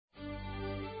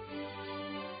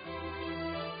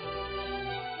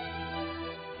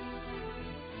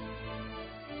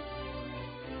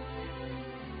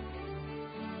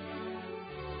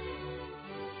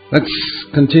Let's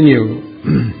continue.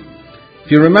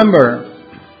 If you remember,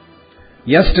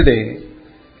 yesterday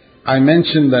I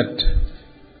mentioned that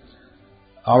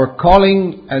our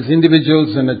calling as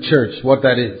individuals in a church, what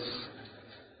that is.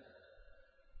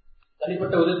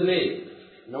 தனிப்பட்ட விதத்திலே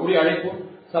நம்முடைய அழைப்பும்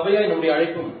சபையாய் நம்முடைய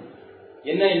அழைப்பும்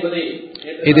என்ன என்பதை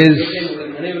It is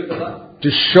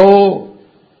to show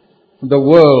the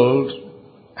world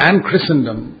and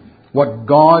Christendom what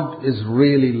God is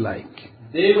really like.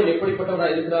 தேவன்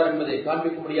எப்படிப்பட்டவராய் இருக்கிறார் என்பதை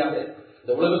காண்பிக்கும்படியாக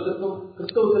இந்த உலகத்திற்கும்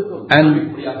கிறிஸ்தவத்திற்கும்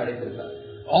காண்பிக்கும்படியாக அழைத்திருக்கிறார்.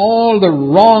 All the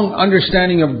wrong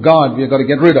understanding of God we have got to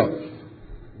get rid of.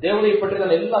 தேவனை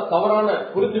பற்றின எல்லா தவறான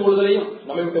புரிந்துகொள்ளுதலையும்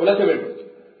நம்மை விட்டு விலக்க வேண்டும்.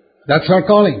 That's our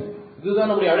calling. இதுதான்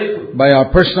நம்முடைய அழைப்பு. By our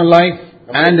personal life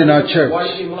and in our church.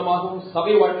 வாழ்க்கை மூலமாகவும்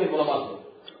சபை வாழ்க்கை மூலமாகவும்.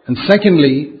 And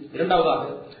secondly, இரண்டாவதாக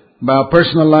by our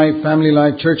personal life, family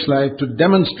life, church life, to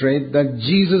demonstrate that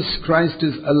Jesus Christ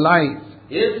is alive.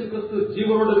 இயேசு கிறிஸ்து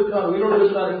ஜீவனோடு இருக்கிறார், உயிரோடு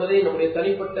இருக்கிறார் என்பதை நம்முடைய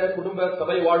தனிப்பட்ட குடும்ப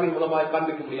சபை வாழ்வின் மூலமாக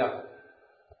காண்பிக்கும்படியாக.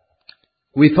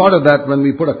 We thought of that when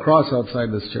we put a cross outside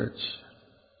this church.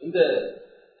 இந்த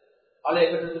ஆலய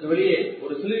கட்டடத்துக்கு வெளியே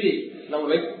ஒரு சிலுவையை நாம்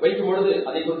வைக்கும் பொழுது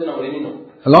அதை குறித்து நாம் எண்ணினோம்.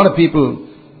 A lot of people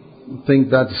think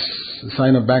that's a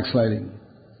sign of backsliding.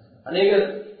 அநேகர்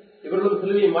இவர்களும்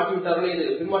சிலுவையை மாற்றி விட்டார்களே, இது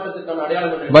பின்மாற்றத்திற்கான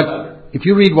அடையாளம் என்று But if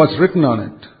you read what's written on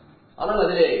it, ஆனால்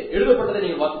அதிலே எழுதப்பட்டதை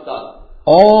நீங்கள் வாசித்தால்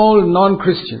all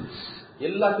non-Christians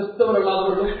எல்லா கிறிஸ்தவர்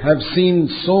அல்லாதவர்களும் have seen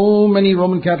so many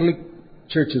Roman Catholic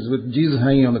churches with Jesus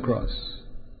hanging on the cross.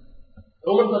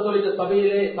 Roman கத்தோலிக்க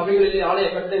சபைகளிலே ஆலய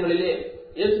கட்டடங்களிலே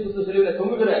இயேசு கிறிஸ்து சிலுவையில்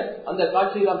தொங்குகிற அந்த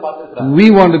காட்சியை தான் பார்த்திருக்கிறார். We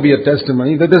want to be a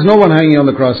testimony that there's no one hanging on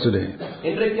the cross today.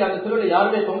 இன்றைக்கு அந்த சிலுவையில்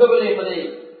யாருமே தொங்கவில்லை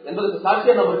என்பதற்கு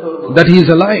சாட்சியாக நாம் இருக்க விரும்புகிறோம். That he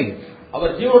is alive.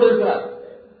 அவர் ஜீவனோடு இருக்கிறார்.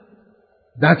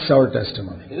 That's our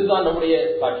testimony. இதுதான் நம்முடைய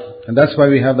சாட்சி. And that's why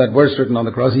we have that verse written on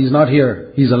the cross. He's not here.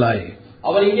 He's alive.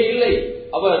 அவர் இங்கே இல்லை,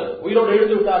 அவர் உயிரோடு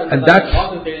எழுந்து விட்டார். And that's,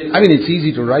 I mean, it's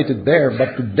easy to write it there, but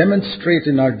to demonstrate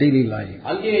in our daily life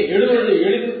அங்கே எழுதுவது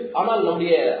எளிது, ஆனால்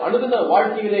நம்முடைய அனுதின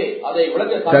வாழ்க்கையிலே அதை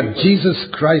விளக்க that Jesus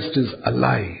Christ is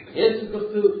alive. இயேசு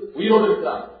கிறிஸ்து உயிரோடு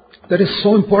இருக்கிறார். That is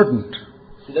so important.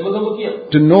 இது மிக முக்கியம்.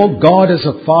 To know God as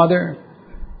a Father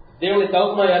தேவனை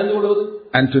தகப்பனாய் அறிந்து கொள்வது,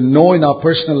 and to know in our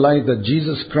personal life that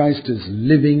Jesus Christ is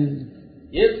living.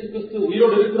 இயேசு கிறிஸ்து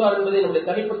உயிரோடு இருக்கிறார் என்பதை நம்முடைய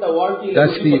தனிப்பட்ட வாழ்க்கையில்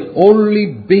That's the only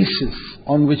basis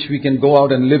on which we can go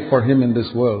out and live for Him in this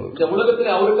world. இந்த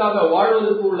உலகத்திலே அவருக்காக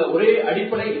வாழ்வதற்கு உள்ள ஒரே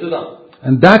அடிப்படை இதுதான்.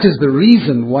 And that is the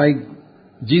reason why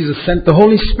Jesus sent the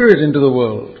Holy Spirit into the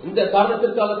world. இந்த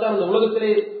காரணத்திற்காக தான் இந்த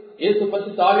உலகத்திலே இயேசு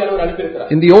பரிசுத்த ஆவியானவர் அனுப்பியிருக்கிறார்.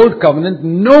 In the old covenant,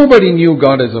 nobody knew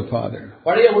God as a Father.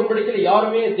 பழைய உடன்படிக்கையில்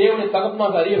யாருமே தேவனை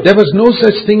தகப்பனாக அறியவில்லை. There was no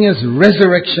such thing as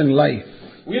resurrection life.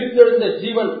 உயிர்த்தெழுந்த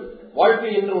ஜீவன் வாழ்க்கை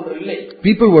என்று ஒன்று இல்லை.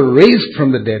 People were raised from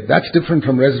the dead. That's different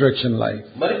from resurrection life.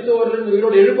 மரித்தவர்கள்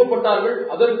உயிரோடு எழுப்பப்பட்டார்கள்,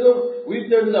 அதற்கும்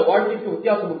உயிர்த்தெழுந்த வாழ்க்கைக்கும்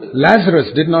வித்தியாசம் உண்டு. Lazarus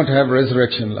did not have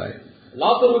resurrection life.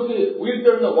 லாசருவுக்கு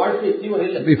உயிர்த்தெழுந்த வாழ்க்கை ஜீவன்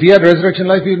இல்லை. If he had resurrection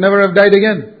life, he would never have died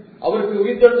again. அவருக்கு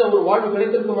உயிர்த்தெழுந்த ஒரு வாழ்வு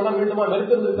கிடைத்திருக்குமானால் மீண்டுமா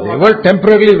மரித்திருந்திருக்க They were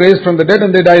temporarily raised from the dead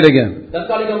and they died again.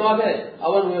 தற்காலிகமாக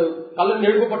அவன் Kallan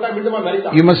எழுப்பப்பட்டான், மீண்டுமா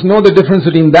மரித்தான். You must know the difference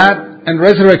between that and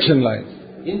resurrection life.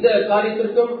 இந்த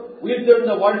காரியத்திற்கும்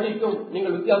உயிர்த்தெழுந்த வாழ்க்கைக்கும்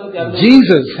நீங்கள் வித்தியாசத்தை அறிந்து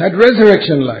Jesus had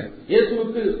resurrection life.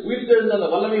 இயேசுவுக்கு உயிர்த்தெழுந்த அந்த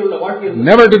வல்லமை உள்ள வாழ்க்கை இருந்தது.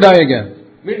 Never to die again.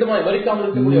 மீண்டுமாய் மரிக்காமல்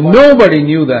இருக்கக்கூடிய Nobody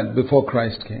knew that before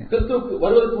Christ came. கிறிஸ்துவுக்கு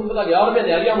வருவதற்கு முன்பதாக யாருமே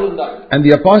அதை அறியாமல் இருந்தார்கள். And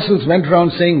the apostles went around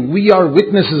saying, we are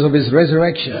witnesses of His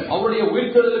resurrection. அவருடைய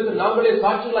உயிர்த்தெழுதலுக்கு நாங்களே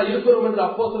சாட்சிகளாய் இருக்கிறோம் என்று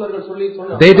அப்போஸ்தலர்கள்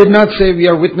சொன்னார்கள். They did not say we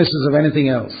are witnesses of anything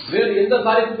else. வேறு எந்த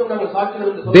காரியத்துக்கும் நாங்கள் சாட்சிகள்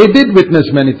என்று They சொல்லவில்லை. did witness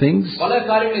many things. பல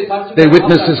காரியங்களை சாட்சிகள். They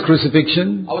witnessed His crucifixion,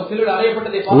 அவர் சிலுவையில்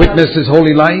அறையப்பட்டதை பார்த்தார்கள். witnessed His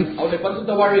holy life, அவருடைய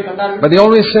பரிசுத்த வாழ்வை கண்டார்கள். but they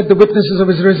always said the witnesses of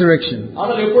His resurrection.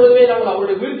 ஆனால் எப்பொழுதுமே நாங்கள்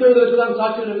அவருடைய உயிர்த்தெழுதலுக்கு தான்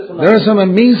சாட்சிகள் என்று சொன்னார்கள். There are some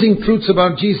amazing truths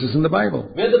about Jesus in the Bible.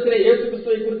 வேதத்திலே இயேசு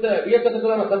கிறிஸ்துவை குறித்த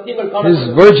வியக்கத்தக்கதான சத்தியங்கள் His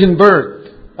காணப்படுகிறது. virgin birth,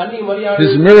 கன்னி மரியாள்,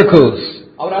 His miracles,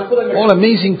 அவர் அற்புதங்கள், all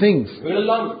amazing things.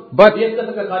 இவையெல்லாம் But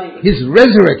வியக்கத்தக்க காரியங்கள். His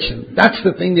resurrection, that's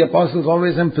the thing the apostles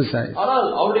always emphasize. ஆனால்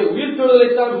அவருடைய உயிர்த்தெழுதலை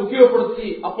தான் முக்கியப்படுத்தி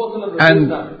அப்போஸ்தலர்கள் And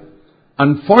பேசினார்கள்.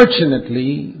 unfortunately,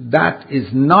 that is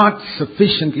not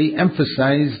sufficiently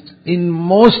emphasized in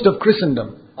most of Christendom.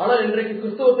 ஆனால் இன்றைக்கு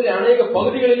கிறிஸ்தவத்திலே அநேக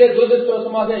பகுதிகளிலே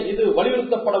துரதிர்ஷ்டவசமாக இது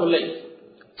வலியுறுத்தப்படவில்லை.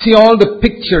 See all the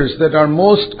pictures that are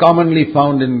most commonly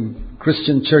found in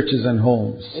Christian churches and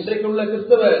homes. இன்றைக்கு உள்ள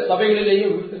கிறிஸ்தவ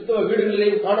சபைகளிலேயும் கிறிஸ்தவ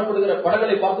வீடுகளிலேயும் காணப்படுகிற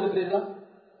படங்களை பார்த்திருக்கிறீர்களா?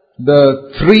 The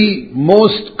three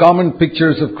most common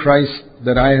pictures of Christ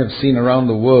that I have seen around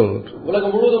the world.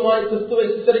 உலகம் முழுவதுமாய் கிறிஸ்துவை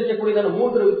சித்தரிக்கக்கூடியதான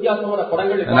மூன்று வித்தியாசமான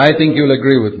படங்களை And I think you'll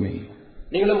agree with me.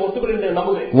 நீங்களும் ஒத்துக்கொள்கிறீர்கள்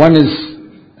நம்புகிறேன். One is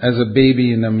as a baby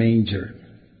in a manger.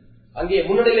 அங்கே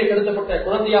முன்னணியிலே கிடத்தப்பட்ட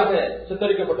குழந்தையாக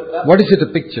சித்தரிக்கப்பட்டிருக்கிறார். What is it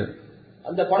a picture?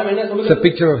 அந்த படம் என்ன It's a சொல்லுது?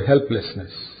 picture of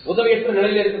helplessness. உதவியற்ற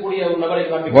நிலையில் இருக்கக்கூடிய ஒரு நபரை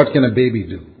காண்பிக்கிறது. What can a baby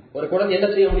do? ஒரு குழந்தை என்ன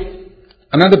செய்ய முடியும்?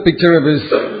 Another picture of is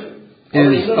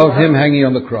of him hanging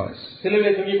on the cross.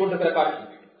 சிலுவையில் தொங்கிக் கொண்டிருக்கிற காட்சி.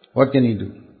 What can he do?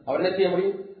 அவர் என்ன செய்ய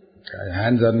முடியும்?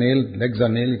 Hands are nailed, legs are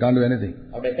nailed, he can't do anything.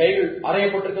 அவருடைய கைகள்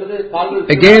அறையப்பட்டிருக்கிறது, கால்கள்.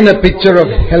 Again a picture of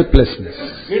helplessness.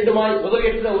 மீண்டுமாய்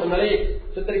உதவியற்ற ஒரு நிலையை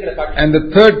சித்தரிக்கிற காட்சி. And the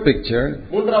third picture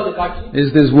மூன்றாவது காட்சி is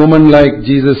this woman like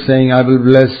Jesus saying, I will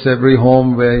bless every home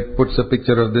where he puts a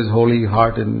picture of this holy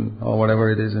heart in, or whatever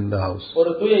it is in the house.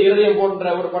 ஒரு தூய இருதயம் போன்ற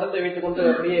ஒரு படத்தை வைத்துக்கொண்டு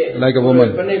அப்படியே Like a woman.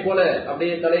 பெண்ணை போல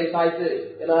அப்படியே தலையை சாய்த்து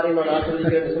எல்லாரையும் நான்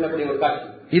ஆசீர்வதிக்கிறேன் என்று சொல்லக்கூடிய ஒரு காட்சி.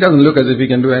 He doesn't look as if he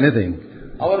can do anything.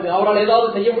 அவரால் ஏதாவது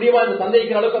செய்ய முடியுமா என்று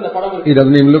சந்தேகிக்கிற அளவுக்கு அந்த படம் இருக்கு. He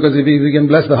doesn't even look as if he can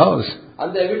bless the house.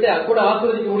 அந்த வீட்டை கூட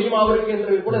ஆசீர்வதிக்க முடியுமா அவருக்கு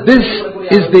என்று கூட. This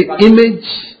is the image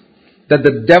that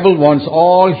the devil wants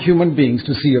all human beings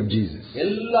to see of Jesus.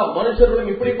 எல்லா மனுஷர்களும்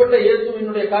இப்படிப்பட்ட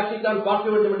இயேசுவினுடைய காட்சியை தான்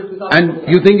பார்க்க வேண்டும் என்று பிசாசு. And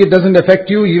you think it doesn't affect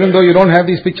you even though you don't have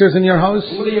these pictures in your house?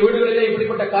 உங்களுடைய வீடுகளிலே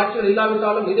இப்படிப்பட்ட காட்சிகள்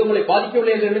இல்லாவிட்டாலும் இது உங்களை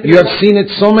பாதிக்கவில்லை என்று நினைக்கிறீர்கள். You have seen it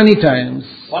so many times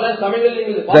பல சமயங்களில்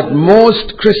நீங்கள் that most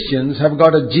Christians have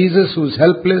got a Jesus who's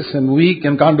helpless and weak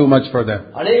and can't do much for them.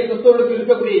 அநேக கிறிஸ்தவர்களுக்கு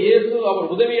இருக்கக்கூடிய இயேசு அவர்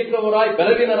உதவியற்றவராய்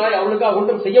பலவீனராய் அவர்களுக்காக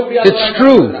ஒன்றும் செய்ய முடியாதவராய். It's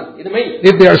true.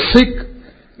 If they are sick,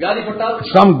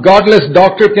 some godless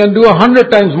doctor can do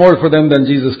 100 times more for them than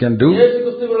Jesus can do.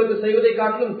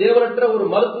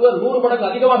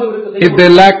 If they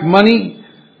lack money,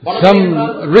 some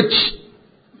rich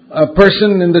person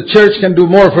in the church can do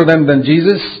more for them than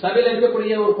Jesus.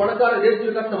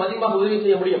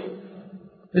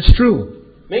 It's true.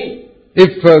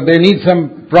 If they need some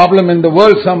problem in the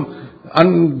world, some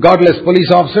ungodless police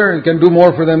officer can do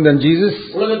more for them than Jesus.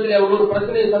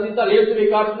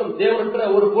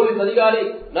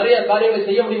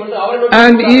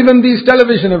 And even these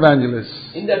television evangelists,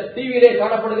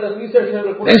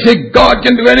 they say God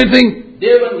can do anything.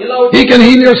 He can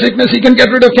heal your sickness, He can get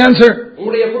rid of cancer,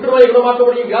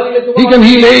 He can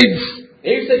heal AIDS,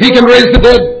 He can raise the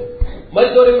dead.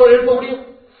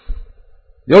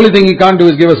 The only thing He can't do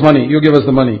is give us money. You give us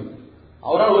the money.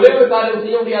 அவரால் ஒரே ஒரு காரியம்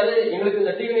செய்ய முடியாது, எங்களுக்கு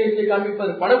இந்த TV நிகழ்ச்சியை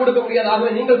காண்பிப்பது பணம் கொடுக்க முடியாது,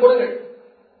 ஆகவே நீங்கள் கொடுங்கள்.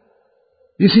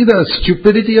 You see the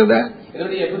stupidity of that?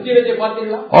 இதனுடைய புத்திரத்தை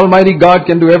பார்த்தீங்களா? Almighty God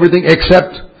can do everything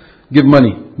except give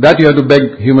money. That you have to beg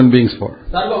human beings for.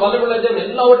 சர்வ வல்லமையுள்ள தேவன்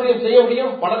எல்லாவற்றையும் செய்ய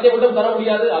முடியும், பணத்தை மட்டும் தர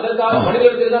முடியாது. அதற்காக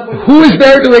மனிதர்களுக்கு தான் போய். Who is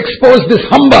there to expose this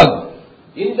humbug?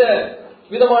 இந்த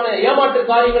விதமான ஏமாற்று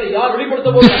காரியங்களை யார் வெளிப்படுத்த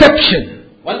போகிறார்கள்? Deception.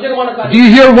 வஞ்சகமான காரியம். Do you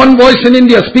hear one voice in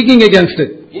India speaking against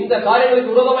it? இந்த காரியங்களுக்கு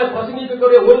விரோதமாய்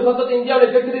பிரசங்கிக்கக்கூடிய ஒரு சத்தத்தை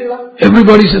இந்தியாவில் கேட்கிறீர்களா?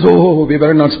 Everybody says, oh, we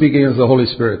better not speak against the Holy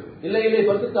Spirit. இல்லை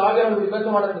பரிசுத்த ஆவியானவர் பேச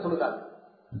மாட்டார் என்று சொல்றார்.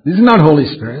 This is not Holy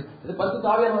Spirit. இது பரிசுத்த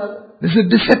ஆவியானவர். This is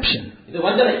deception. இது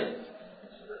வஞ்சனை.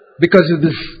 Because of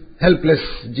this helpless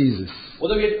Jesus.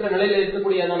 உதவியற்ற நிலையில்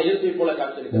இருக்கக்கூடிய நான் இயேசுவை போல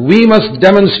காட்சியளிக்கிறேன். We must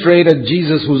demonstrate a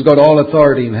Jesus who's got all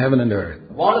authority in heaven and earth.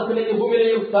 வானத்திலேயும்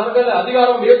பூமியிலேயும் சகல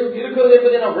அதிகாரம் இயேசுவுக்கு இருக்கிறது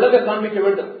என்பதை நாம் விளக்க காண்பிக்க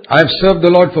வேண்டும். I have served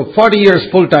the Lord for 40 years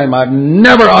full time. I have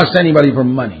never asked anybody for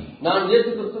money. நான் இயேசு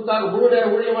கிறிஸ்துவுக்காக முழு நேர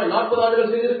ஊழியமாய் 40 ஆண்டுகள்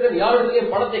செய்திருக்கிறேன்.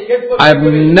 யாரிடத்திலும் பணத்தை கேட்பது. I have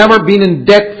never been in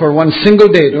debt for one single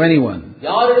day to anyone.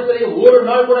 யாரிடத்திலும் ஒரு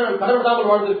நாள் கூட நான் கடன் விடாமல்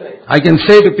வாழ்ந்திருக்கிறேன். I can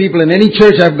say to people in any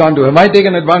church I've gone to, have I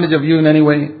taken advantage of you in any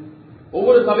way?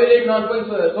 ஒவ்வொரு சபையிலேயும் நான் போய்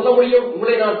சொல்ல முடியும்,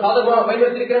 உங்களை நான் சாதகமாக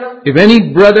பயன்படுத்தியிருக்கிறேனா? If any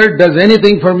brother does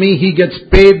anything for me, he gets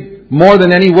paid more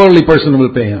than any worldly person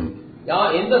will pay him.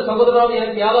 எந்த சகோதரனாவது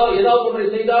எனக்கு ஏதாவது ஒன்றை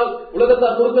செய்தால்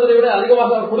உலகத்தார் கொடுக்கிறதை விட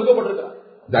அதிகமாக அவர் கொடுக்கப்பட்டிருக்கிறார்.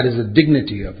 That is the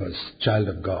dignity of a child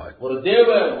of God. ஒரு தேவ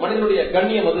மனிதனுடைய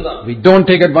கண்ணியம் அதுதான். We don't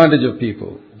take advantage of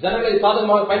people. ஜனங்களை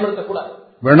சாதகமாக பயன்படுத்த கூடாது.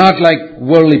 We're not like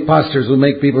worldly pastors who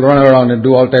make people run around and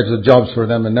do all types of jobs for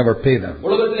them and never pay them.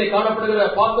 உலகத்திலே காணப்படுகிற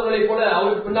பாஸ்டர்களைப் போல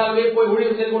அவருக்கு பின்னாலே போய்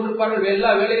ஊழியம் செய்து கொண்டிருப்பார்கள்,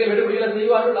 எல்லா வேலைகளையும் எடுபடியாக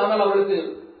செய்வார்கள், ஆனால் அவர்களுக்கு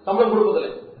சம்பளம்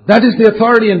கொடுப்பதில்லை. That is the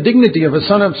authority and dignity of a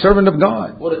son of servant of God.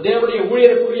 ஒரு தேவனுடைய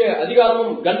ஊழியருக்குரிய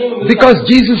அதிகாரமும் கண்ணியமும். Because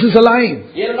Jesus is alive.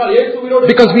 ஏனென்றால் இயேசு உயிரோடு.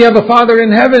 Because we have a Father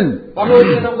in heaven.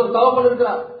 பரலோகத்தில் நமக்கு ஒரு தகப்பன்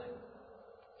இருக்கிறார்.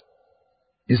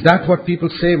 Is that what people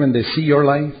say when they see your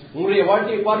life? உங்களுடைய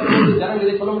வாழ்க்கையை பார்க்கும்போது ஜனங்கள்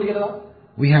இதை சொல்ல முடிகிறதா?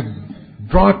 We have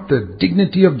brought the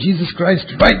dignity of Jesus Christ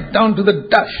right down to the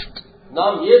dust.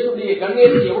 நாம் இயேசுவின்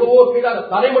கண்ணியத்தை எவ்வளவோ கீழாக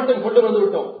தரை மட்டும் கொண்டு வந்து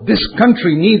விட்டோம். This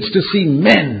country needs to see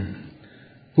men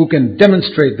who can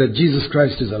demonstrate that Jesus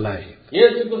Christ is alive.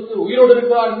 இயேசு கிறிஸ்து உயிரோடு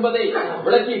இருக்கிறார் என்பதை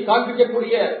விளக்கி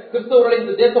காண்பிக்கக்கூடிய கிறிஸ்தவர்களை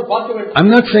இந்த தேசம் பார்க்க வேண்டும்.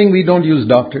 I'm not saying we don't use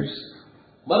doctors.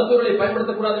 மருத்துவர்களை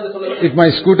பயன்படுத்த கூடாது என்று சொல்லவில்லை. If my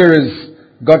scooter is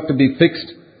got to be fixed,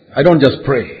 I don't just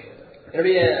pray.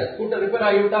 என்னுடைய ஸ்கூட்டர் ரிப்பேர்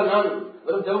ஆகிவிட்டால் நான்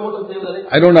வெறும் ஜெபம் மட்டும் செய்வதில்லை.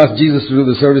 I don't ask Jesus to do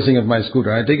the servicing of my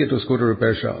scooter. I take it to a scooter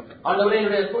repair shop. ஆண்டவரே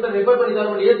என்னுடைய scooter repair பண்ணி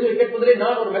தரணும் இயேசுவை கேட்பதிலே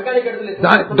நான் ஒரு மெக்கானிக் இடத்திலே.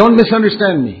 Don't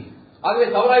misunderstand me. ஆகவே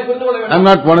தவறாய் புரிந்து கொள்ள வேண்டாம். I'm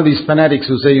not one of these fanatics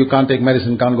who say you can't take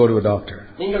medicine, can't go to a doctor.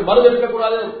 நீங்கள் மருந்து எடுக்க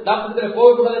கூடாது, டாக்டரிடத்துல போக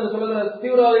கூடாது என்று சொல்லுகிற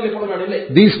தீவிரவாதிகளை போல நான் இல்லை.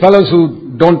 These fellows who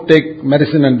don't take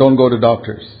medicine and don't go to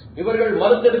doctors, இவர்கள்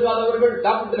மருந்து எடுக்காதவர்கள்,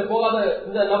 டாக்டரிடத்துல போகாத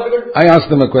இந்த நபர்கள், I ask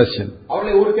them a question.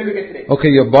 அவர்களை ஒரு கேள்வி கேட்கிறேன்.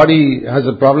 Okay, your body has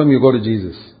a problem, you go to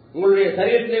Jesus. உங்களுடைய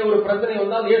சரீரத்திலே ஒரு பிரச்சனை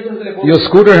வந்தால் இயேசுவிடத்திலே போங்க. Your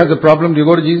scooter has a problem, you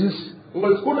go to Jesus?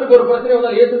 உங்கள் ஸ்கூட்டருக்கு ஒரு பிரச்சனை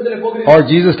வந்தால் இயேசுவிடத்திலே போகிறீர்கள். Or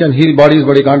Jesus can heal bodies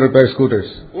but he can't repair scooters.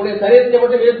 உங்களுடைய சரீரத்தை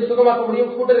மட்டும் இயேசு சுகமாக்க முடியும்,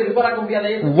 ஸ்கூட்டரை ரிப்பேர் ஆக்க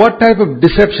முடியாது. What type of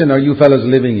deception are you fellows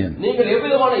living in? நீங்கள்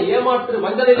எவ்விதமான ஏமாற்று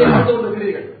வஞ்சனையிலே வாழ்ந்து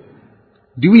கொண்டிருக்கிறீர்கள்?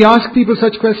 Do we ask people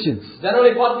such questions?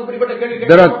 ஜனங்களை பார்த்து இப்படிப்பட்ட கேள்வி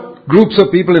There கேட்கிறோம். are groups of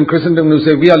people in Christendom who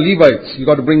say, we are Levites, you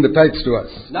got to bring the tithes to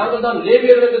us. நாங்கள் தான்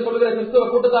லேவியர்கள் என்று சொல்கிற கிறிஸ்தவ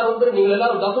கூட்டத்தார் ஒன்று, நீங்கள்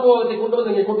எல்லாரும் தசமபாகத்தை கொண்டு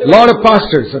வந்து இங்கே கொண்டு. A lot of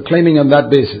pastors are claiming on that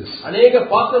basis. அநேக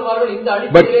பாஸ்டர்மார்கள் இந்த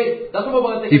அடிப்படையிலே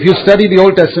தசமபாகத்தை. If you study the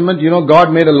Old Testament, you know God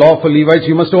made a law for Levites,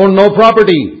 you must own no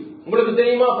property. உங்களுக்கு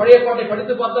தெரியுமா, பழைய ஏற்பாட்டை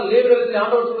படித்து பார்த்தால் லேவியர்களுக்கு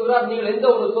ஆண்டவர் சொல்கிறார், நீங்கள் எந்த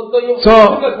ஒரு சொத்தையும் So,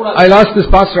 கொடுக்க கூடாது. I'll ask this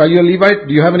pastor, are you a Levite?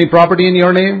 Do you have any property in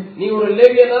your name? நீ ஒரு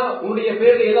லேவியனா, உன்னுடைய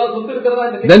பேரில் ஏதாவது சொத்து இருக்கிறதா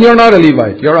என்று. Then you're not a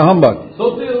Levite, you're a humbug.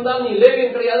 சொத்து இருந்தால் நீ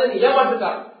லேவியன் கிடையாது, நீ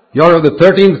ஏமாற்றுக்காரன். You're of the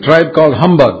 13th tribe called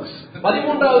humbugs.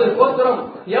 13வது கோத்திரம்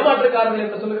ஏமாற்றுக்காரர்கள்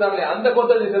என்று சொல்கிறார்களே, அந்த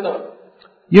கோத்திரத்தை சேர்ந்தவன்.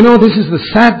 You know, this is the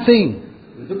sad thing.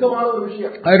 துக்கமான ஒரு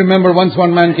விஷயம். I remember once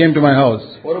one man came to my house.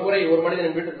 ஒரு முறை ஒரு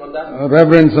மனிதன் வீட்டுக்கு வந்தார்.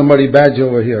 Reverend somebody badge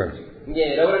over here. இங்கே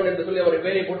ரெவரண்ட் என்று சொல்லி அவர்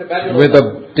பேரை போட்டு badge with a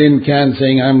tin can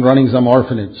saying I'm running some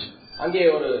orphanage. அங்கே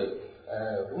ஒரு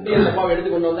உண்டியல் டப்பாவை எடுத்து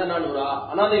கொண்டு வந்தா, நான் ஒரு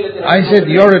அனாதை இல்லத்தை. I said,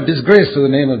 you're a disgrace to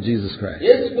the name of Jesus Christ.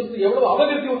 இயேசு கிறிஸ்து எவ்வளவு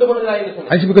அபகீர்த்தி உண்டு பண்ணுகிறாய் என்று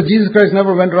சொன்னார். I said, because Jesus Christ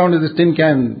never went around with this tin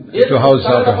can to house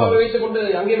after house. வைத்துக் கொண்டு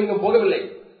அங்கே இங்கும் போகவில்லை.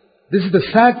 This is the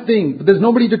sad thing, but there's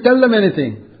nobody to tell them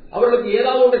anything. அவர்களுக்கு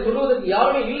ஏதாவது ஒன்றை சொல்வதற்கு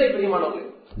யாருமே இல்லை பிரியமானவர்களே.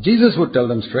 Jesus would tell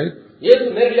them straight. இயேசு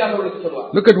நேரடியாக அவர்களுக்கு சொல்வார்.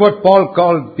 Look at what Paul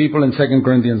called people in 2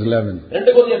 Corinthians 11.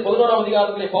 2 கொரிந்தியர் 11ஆம்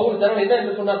அதிகாரத்திலே பவுல் ஜனங்கள் என்ன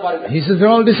என்று சொன்னார் பாருங்க. He says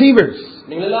they're all deceivers.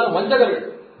 நீங்கள் எல்லாரும் வஞ்சகர்கள்.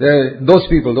 Those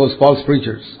people, those false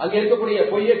preachers, அங்கே இருக்கக்கூடிய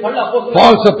பொய்யே கள்ள அப்போஸ்தலர்கள்,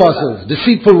 false apostles,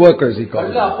 deceitful workers, he called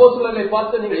கள்ள them. அப்போஸ்தலர்களை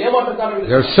பார்த்து நீங்கள் ஏமாற்றுக்காரர்கள்.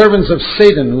 They are servants of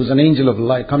Satan, who's an angel of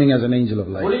light, coming as an angel of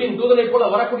light. ஒளியின் தூதனைப் போல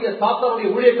வரக்கூடிய சாத்தானுடைய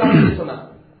ஊழியக்காரர்கள் என்று சொன்னார்.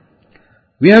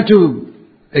 We have to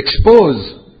expose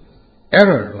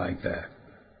error like that.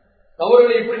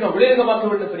 தவறுகளை எப்படி நாம் வெளியரங்கமாக்க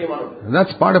வேண்டும் பிரியமானவர்களே. And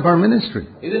that's part of our ministry.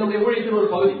 இது நம்முடைய ஊழியத்தின் ஒரு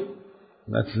பகுதி.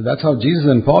 That's how Jesus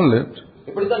and Paul lived.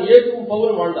 இப்படித்தான் இயேசுவும்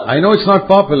பவுலும் வாழ்ந்தார். I know it's not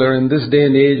popular in this day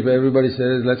and age where everybody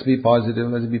says let's be positive,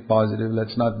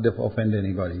 let's not offend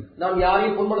anybody. நாம்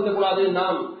யாரையும் புண்படுத்த கூடாது,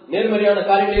 நாம் நேர்மறையான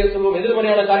காரியங்களை சொல்வோம்,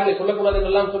 எதிர்மறையான காரியங்களை சொல்லக்கூடாது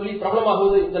என்றெல்லாம் சொல்லி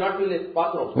பிரபலமாகுவது இந்த நாட்களில்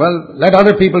பார்க்கிறோம். Well, let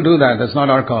other people do that. That's not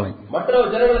our calling. மற்ற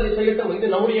ஜனங்கள் அதை செய்யட்டும், இது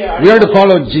நம்முடைய. We are to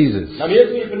follow Jesus. நாம்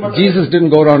இயேசுவை பின்பற்ற. Jesus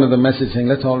didn't go around with the message saying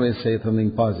let's always say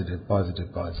something positive.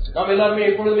 நாம் எல்லாரும்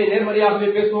எப்பொழுதுமே நேர்மறையாகவே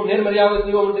பேசுவோம், நேர்மறையாக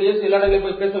செய்வோம் என்று இயேசு எல்லா இடங்களிலும்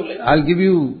போய் பேசவில்லை. I'll give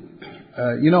you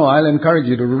I'll encourage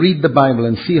you to read the Bible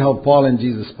and see how Paul and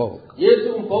Jesus spoke.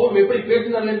 இயேசுவும் பவுலும் எப்படி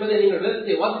பேசினார்கள் என்பதை நீங்கள்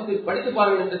வேதத்தை வாசித்து படித்து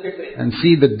பாருங்கள் என்று கேட்கிறேன். And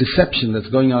see the deception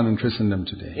that's going on in Christendom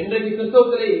today. இன்றைக்கு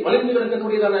கிறிஸ்தவத்திலே வளைந்து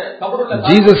கிடக்கக்கூடியதான கபடுள்ள.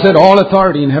 Jesus said all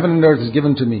authority in heaven and earth is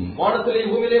given to me.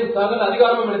 வானத்திலேயும் பூமியிலேயும் சகல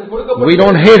அதிகாரமும் எனக்கு கொடுக்கப்பட்டது. We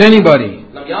don't hate anybody.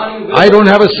 நாம் யாரையும். I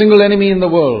don't have a single enemy in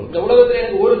the world. இந்த உலகத்திலே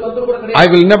எனக்கு ஒரு சத்துரு கூட கிடையாது.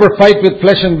 I will never fight with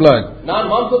flesh and blood. நான்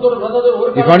மாம்சத்தோடு இரத்தத்தோடு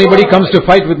ஒரு. If anybody comes to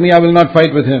fight with me, I will not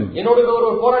fight with him. என்னோடு ஒரு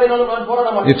போராடினாலும் நான் போராட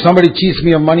மாட்டேன். If somebody cheats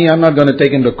me of money, I'm not going to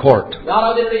take him to court.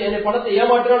 யாராவது என்னை பணத்தை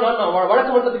ஏமாற்றினால் நான்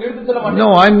வழக்கு மன்றத்துக்கு இழுத்து செல்ல மாட்டேன். No,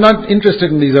 I'm not interested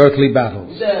in these earthly battles.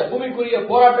 இந்த பூமிக்குரிய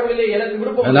போராட்டங்களிலே எனக்கு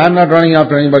விருப்பம் இல்லை. And I'm not running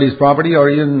after anybody's property or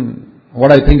even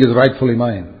what I think is rightfully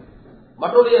mine.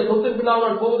 மற்றவருடைய சொத்தின் பின்னால்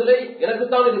நான் போவதில்லை, எனக்கு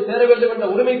தான் இது சேர வேண்டும் என்ற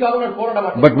உரிமைக்காக நான் போராட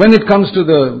மாட்டேன். But when it comes to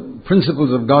the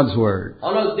principles of God's word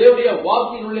ஆனால் தேவனுடைய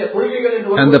வார்த்தையினுடைய கொள்கைகள்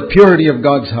என்று and the purity of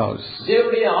God's house,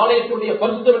 தேவனுடைய ஆலயத்துடைய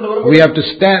பரிசுத்தம் என்று வரும்போது we have to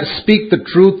speak the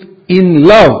truth in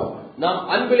love. நாம்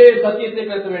அன்பிலே சத்தியத்தை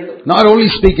பேச வேண்டும். Not only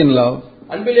speak in love,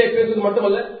 அன்பிலே பேசுவது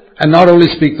மட்டுமல்ல, and not only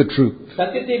speak the truth,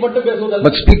 சத்தியத்தை மட்டும் பேசுவதல்ல,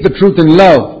 but speak the truth in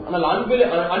love. ஆனால்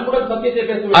அன்புடன் சத்தியத்தை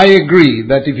பேச வேண்டும். I agree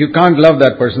that if you can't love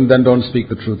that person, then don't speak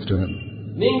the truth to him.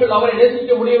 நீங்கள் அவரை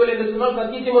நேசிக்க முடியவில்லை என்று சொன்னால்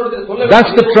சத்தியத்தை மட்டும் சொல்ல வேண்டும்.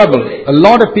 That's the trouble. A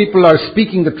lot of people are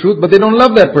speaking the truth, but they don't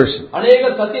love that person.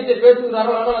 அநேகர் சத்தியத்தை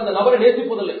பேசுகிறார்கள், ஆனால் அந்த நபரை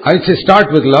நேசிப்பதில்லை. I say start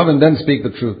with love and then speak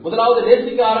the truth. முதலாவது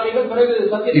நேசிக்க ஆரம்பிங்கள், பிறகு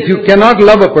சத்தியத்தை. If you cannot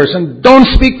love a person, don't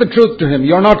speak the truth to him.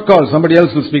 You're not called. Somebody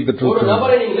else will speak the truth ஒரு to him.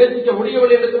 நபரை நீங்கள் நேசிக்க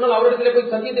முடியவில்லை என்று சொன்னால் அவரிடத்திலே போய்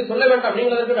சத்தியத்தை சொல்ல வேண்டாம்.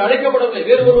 நீங்கள் அதற்கு அழைக்கப்படவில்லை,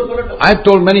 வேறு ஒருவர் சொல்லட்டும். I've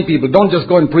told many people, don't just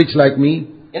go and preach like me.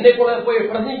 என்னை போல போய்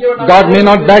பிரசங்கிக்க வேண்டாம். God may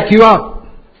not back you up.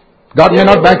 God may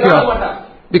not back you up.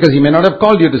 Because He may not have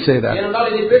called you to say that.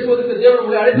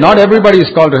 Not everybody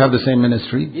is called to have the same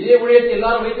ministry.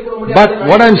 But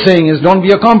what I'm saying is, don't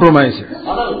be a compromiser.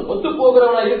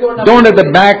 Don't at the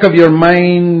back of your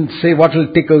mind say what will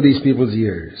tickle these people's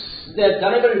ears. இந்த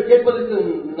ஜனங்கள் கேட்பதற்கு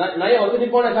நய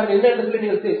வசனிப்பான காரணம் என்ன என்று சொல்லி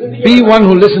நீங்கள் Be one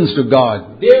who listens to God.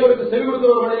 தேவனுக்கு செவி கொடுக்கிற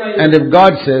ஒரு மனிதனாய் And if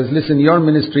God says, listen, your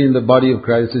ministry in the body of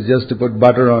Christ is just to put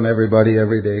butter on everybody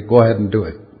every day, go ahead and do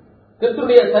it.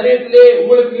 கிறிஸ்துவின் சரீரத்திலே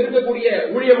உங்களுக்கு இருக்கக்கூடிய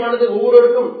ஊழியமானது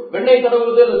ஒவ்வொருவருக்கும் வெண்ணெய்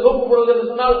தடவுவது அல்லது சோப்பு போடுவது என்று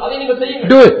சொன்னால் அதை நீங்கள்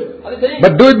செய்யுங்கள். Do it.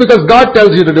 But do it because God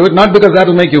tells you to do it, not because that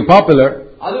will make you popular.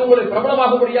 அது உங்களை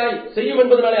பிரபலமாகும்படியாய் செய்யும்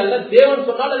என்பதனாலே அல்ல, தேவன்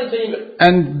சொன்னால் அதை செய்யுங்கள்.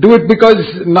 And do it because,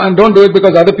 don't do it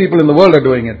because other people in the world are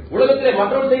doing it. உலகத்திலே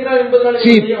மற்றவர்கள் செய்கிறார்கள் என்பதனாலே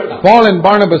See, செய்ய வேண்டாம். Paul and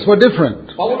Barnabas were different.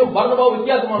 பவுலும் பர்னபாவும்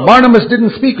வித்தியாசமானவர்கள். Barnabas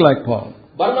didn't speak like Paul.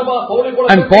 பர்னபா பவுலை போல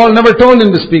And Paul never told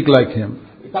him to speak like him.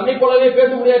 தன்னை போலவே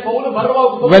பேச முடியாது. பவுலும்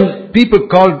பர்னபாவுக்கு When people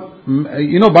called,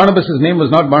 Barnabas' name was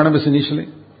not Barnabas initially.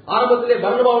 ஆரம்பத்திலே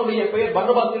பர்னபாவுடைய பெயர்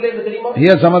பர்னபாஸ் இல்லை என்று தெரியுமா? He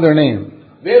had some other name.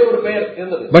 வேறு ஒரு பெயர்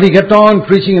இருந்தது. But he kept on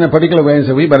preaching in a particular way and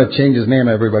said, we better change his name,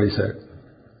 everybody said.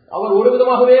 அவர் ஒரு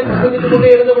விதமாகவே பிரசங்கித்துக் கொண்டே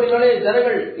இருந்தபடியாலே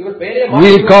ஜனங்கள் இவர் பெயரை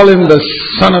We'll call him the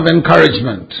son of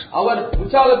encouragement. அவர்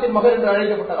உற்சாகத்தின் மகன் என்று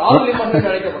அழைக்கப்பட்டார். ஆறுதலின் மகன்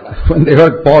என்று அழைக்கப்பட்டார். When they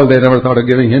heard Paul, they never thought of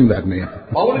giving him that name.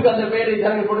 பவுலுக்கு அந்த பெயரை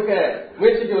ஜனங்கள் கொடுக்க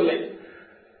முயற்சிக்கவில்லை.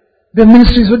 Their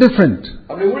ministries were different.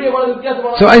 அப்படி ஊழியமானது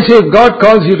வித்தியாசமானது. So I say, if God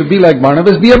calls you to be like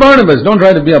Barnabas, be a Barnabas. Don't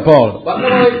try to be a Paul.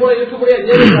 பர்னபாவை போல இருக்கக்கூடிய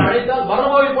தேவன் அழைத்தால்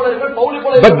பர்னபாவை போல இருங்கள், பவுலை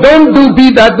போல. But don't be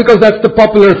that because that's the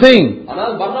popular thing.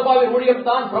 ஆனால் பர்னபாவின் ஊழியம்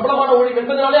தான் பிரபலமான ஊழியம்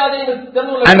என்பதனாலே அதை நீங்கள்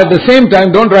தெரிந்து கொள்ள. And at the same time,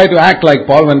 don't try to act like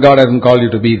Paul when God hasn't called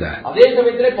you to be that. அதே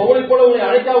சமயத்திலே பவுலை போல உங்களை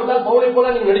அழைக்காவிட்டால் பவுலை போல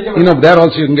நீங்கள் நடிக்க வேண்டும். There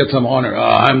also you can get some honor.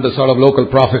 I'm the sort of local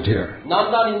prophet here. நான்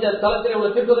தான் இந்த தலத்திலே உள்ள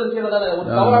தீர்க்கதரிசியானதான ஒரு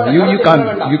தவறான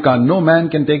you can't. No man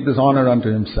can take this honor unto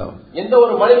himself. எந்த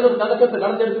ஒரு மனிதனும் தனக்கு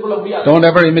கடந்து எடுத்துக் கொள்ள முடியாது. Don't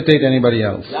ever imitate anybody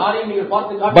else. யாரையும் நீங்கள்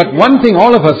பார்த்து காட்ட. But one thing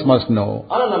all of us must know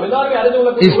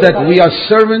is that we are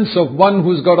servants of one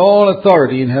who's got all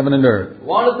authority in heaven and earth.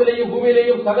 வானத்திலேயும்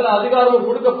பூமியிலேயும் சகல அதிகாரமும்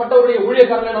கொடுக்கப்பட்டவருடைய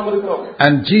ஊழியக்காரர்களாக நாம் இருக்கிறோம்.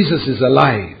 And Jesus is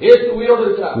alive. இயேசு உயிரோடு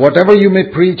இருக்கிறார். Whatever you may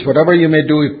preach, whatever you may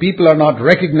do, if people are not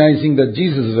recognizing that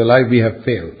Jesus is alive, we have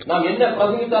failed. நாம் என்ன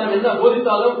பிரசங்கித்தாலும் என்ன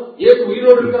போதித்தாலும் இயேசு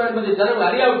உயிரோடு இருக்கிறார் என்பதை ஜனங்கள்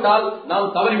அறியாவிட்டால் நாம்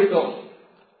தவறிவிட்டோம்.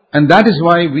 And that is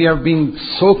why we are being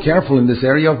so careful in this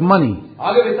area of money.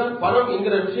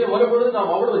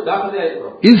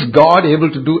 Is God able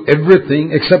to do everything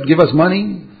except give us money?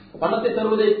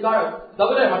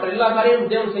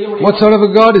 What sort of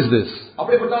a God is this?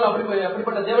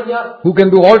 Who can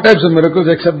do all types of miracles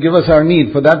except give us our need?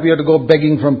 For that we have to go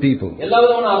begging from people.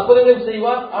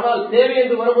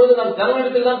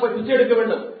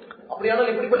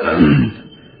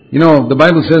 The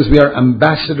Bible says we are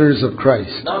ambassadors of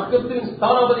Christ.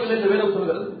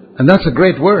 And that's a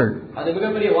great word.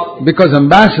 Because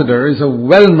ambassador is a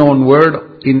well-known word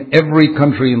in every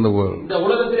country in the world.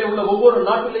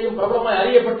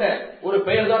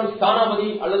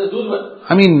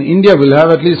 I mean, India will have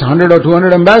at least 100 or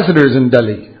 200 ambassadors in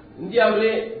Delhi.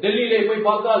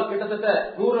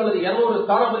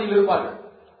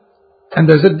 And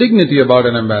there's a dignity about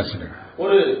an ambassador.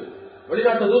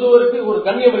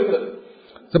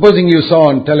 Supposing you saw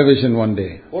on television one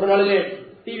day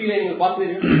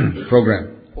program,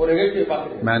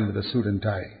 man with a suit and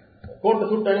tie,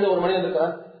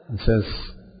 and says,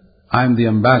 I am the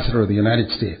ambassador of the United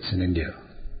States in India.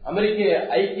 Of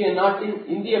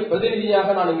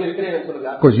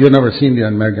course, you have never seen the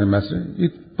American ambassador.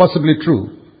 It's possibly true.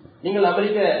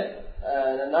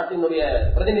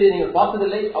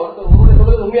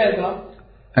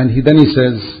 And then he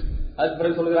says,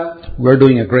 we're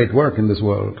doing a great work in this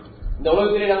world.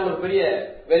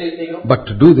 But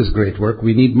to do this great work,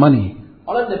 we need money.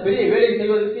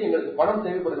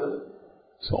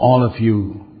 So all of you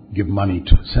give money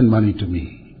send money to me.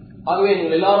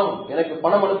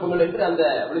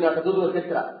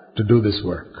 To do this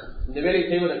work.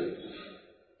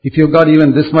 If you've got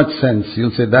even this much sense,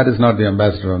 you'll say that is not the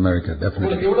ambassador of America,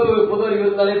 definitely.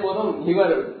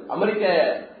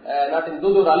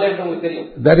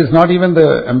 That is not even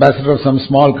the ambassador of some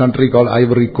small country called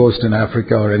Ivory Coast in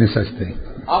Africa or any such thing.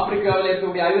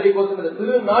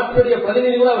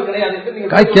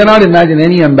 I cannot imagine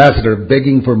any ambassador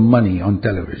begging for money on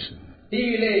television.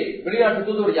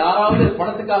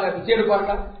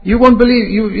 You won't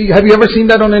believe. Have you ever seen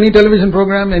that on any television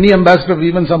program? Any ambassador of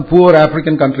even some poor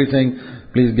African country saying,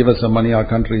 please give us some money, our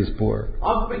country is poor.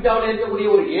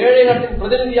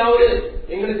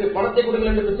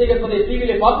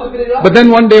 But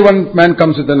then one day one man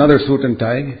comes with another suit and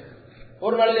tie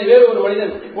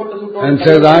and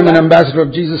says, I am an ambassador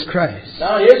of Jesus Christ.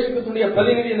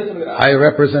 I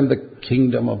represent the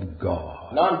kingdom of God.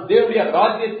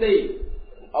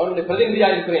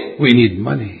 We need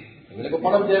money.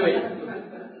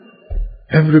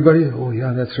 Everybody, oh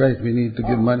yeah, that's right, we need to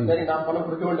give money.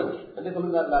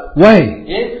 Why?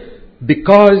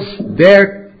 because their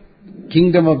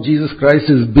kingdom of Jesus Christ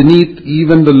is beneath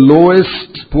even the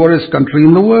lowest, poorest country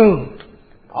in the world.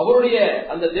 அவருடைய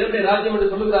அந்த தேவனுடைய ராஜ்யம் என்று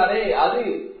சொல்லுகிறாரே, அது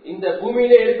இந்த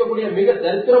பூமியிலே இருக்கக்கூடிய மிக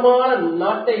தரித்திரமான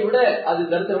நாட்டை விட அது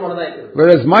தரித்திரமானதா இருக்கிறது.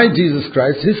 Whereas my Jesus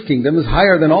Christ, his kingdom is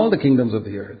higher than all the kingdoms of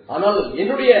the earth. ஆனால்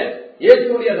என்னுடைய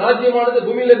இயேசுவுடைய ராஜ்யமானது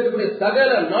பூமியில இருக்கக்கூடிய சகல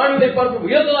நாடுகளை பார்த்து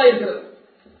உயர்ந்ததா இருக்கிறது.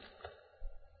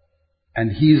 And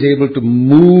he is able to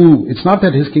move. It's not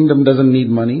that his kingdom doesn't need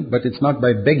money, but it's not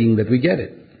by begging that we get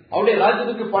it. அவருடைய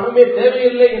ராஜ்யத்துக்கு பணமே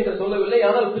தேவையில்லை என்று சொல்லவில்லை,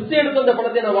 ஆனால் பிச்சை எடுத்து அந்த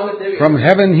பணத்தை நான் வாங்க தேவை. From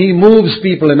heaven he moves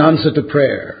people in answer to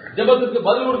prayer. ஜெபத்துக்கு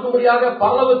பதில் கொடுக்கும்படியாக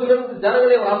பரலோகத்திலிருந்து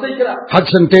ஜனங்களை அவர் அசைக்கிறார்.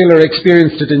 Hudson Taylor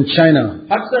experienced it in China.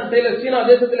 Hatsun Taylor சீனா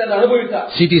தேசத்தில் அதை அனுபவித்தார்.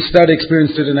 C.T. Studd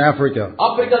experienced it in Africa.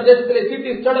 Africa தேசத்திலே C.T.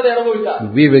 ஸ்டட் அதை அனுபவித்தார்.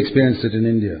 We've experienced it in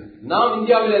India. நாம்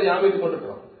இந்தியாவில் அதை அனுபவித்துக்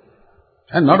கொண்டிருக்கிறோம்.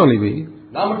 And not only we.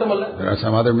 நாம் மட்டுமல்ல, There are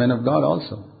some other men of God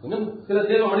also. இன்னும் சில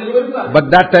தேவ மனிதர்கள் இருக்கிறார்கள். But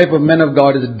that type of men of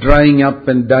God is drying up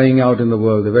and dying out in the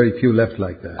world. There are very few left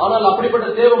like that. ஆனால் அப்படிப்பட்ட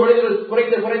தேவ மனிதர்கள்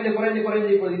குறைந்து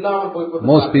இப்போது இல்லாமல் போய்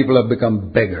Most people have become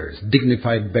beggars,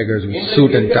 dignified beggars with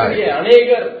suit and tie.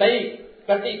 அநேகர் tie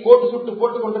கட்டி கோட் சுட்டு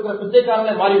போட்டுக் கொண்டிருக்கிற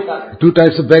பிச்சைக்காரர்களாய் மாறிவிட்டார்கள். Two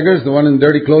types of beggars. The one in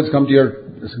dirty clothes come to your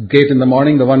gate in the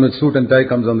morning. The one with suit and tie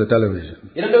comes on the television.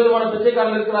 இரண்டு விதமான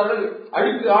பிச்சைக்காரர்கள் இருக்கிறார்கள்.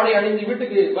 அழுக்கு ஆடை அணிந்து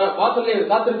வீட்டுக்கு வாசல்லே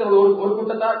காத்திருக்கிற ஒரு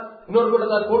கூட்டத்தார், இன்னொரு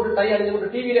கூட்டத்தார் கோட் டை அணிந்து கொண்டு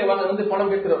டிவியிலே வந்து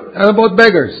பணம் கேட்கிறவர்கள். They are both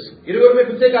beggars. இருவருமே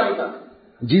பிச்சைக்காரர்கள் தான்.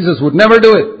 Jesus would never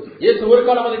do it. இயேசு ஒரு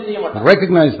காலம் அதை செய்ய மாட்டார்.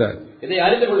 Recognize that. இதை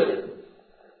அறிந்து கொள்ளுங்கள்.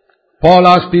 Paul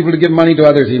asked people to give money to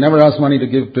others. He never asked money to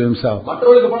give to himself.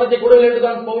 மற்றவர்களுக்கு பணத்தை கொடுங்கள் என்று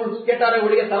தான் பவுல் கேட்டாரே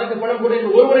ஒழிய தனக்கு பணம் கொடு என்று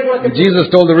ஒருவரை கூட கேட்டார். Jesus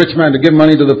told the rich man to give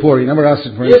money to the poor. He never asked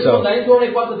it for himself.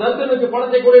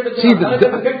 See,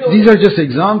 these are just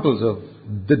examples of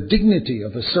the dignity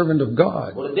of a servant of God.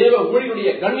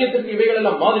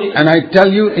 And I tell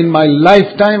you, in my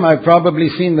lifetime, I've probably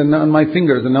seen on my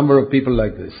fingers the number of people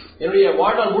like this.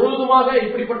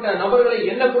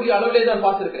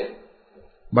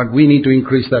 But we need to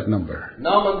increase that number.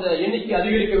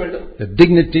 The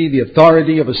dignity, the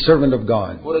authority of a servant of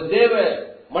God.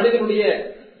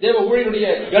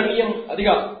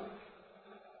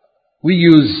 We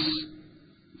use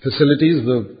facilities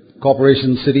the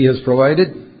corporation city has provided.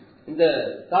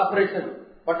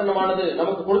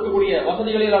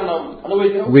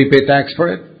 We pay tax for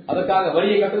it.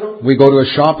 We go to a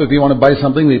shop, if you want to buy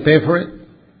something, we pay for it.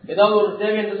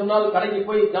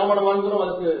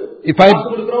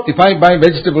 If I buy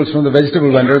vegetables from the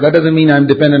vegetable vendor, that doesn't mean I'm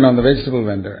dependent on the vegetable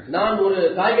vendor.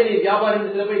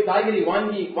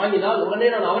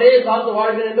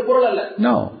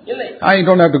 No. I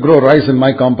don't have to grow rice in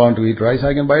my compound to eat rice.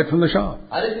 I can buy it from the shop.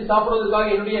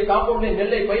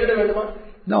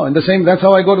 No, in the same, that's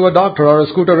how I go to a doctor or a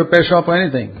scooter repair shop or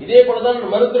anything.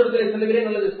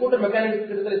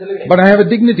 But I have a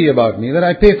dignity about me that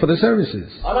I pay for the services.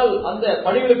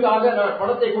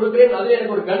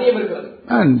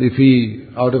 And if he,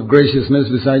 out of graciousness,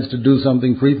 decides to do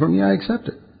something free for me, I accept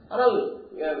it.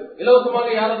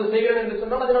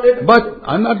 But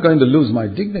I'm not going to lose my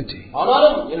dignity.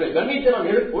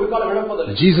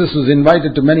 Jesus was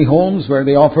invited to many homes where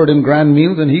they offered him grand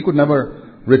meals and he could never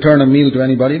return a meal to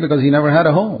anybody because he never had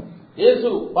a home.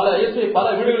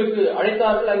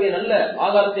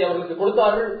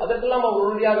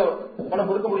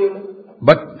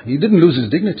 But he didn't lose his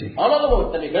dignity.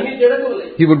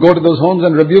 He would go to those homes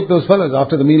and rebuke those fellows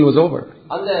after the meal was over.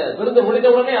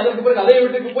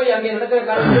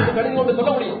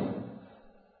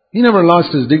 He never lost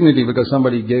his dignity because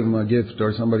somebody gave him a gift or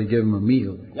somebody gave him a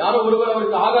meal.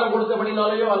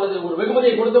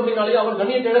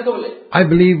 I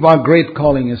believe our great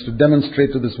calling is to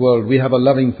demonstrate to this world we have a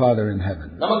loving Father in heaven.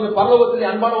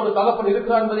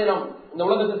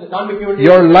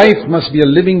 Your life must be a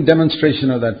living demonstration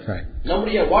of that fact.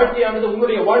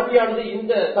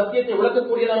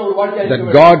 That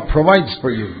God provides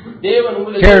for you,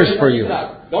 cares for you,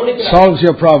 solves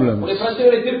your problems,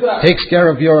 takes care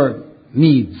of your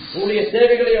needs,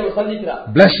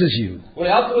 blesses you,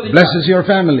 blesses your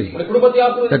family,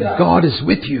 that God is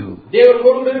with you.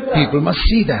 People must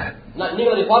see that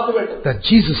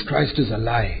Jesus Christ is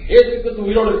alive.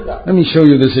 Let me show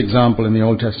you this example in the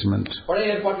Old Testament.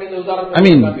 I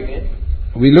mean,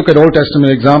 we look at Old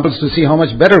Testament examples to see how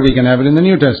much better we can have it in the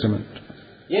New Testament.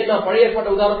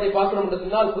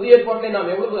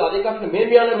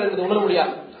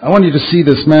 I want you to see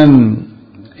this man,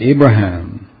 Abraham.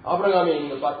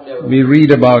 We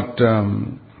read about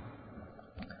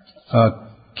a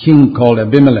king called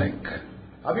Abimelech.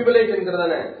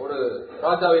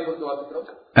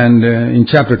 And in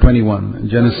chapter 21,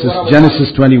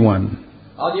 Genesis 21,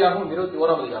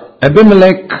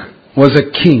 Abimelech was a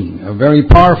king, a very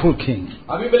powerful king.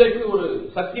 அபிமெலேக்கு ஒரு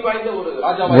சக்தி வாய்ந்த ஒரு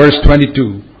ராஜாவாக Verse 22.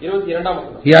 22ஆம்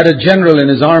வசனம். He had a general in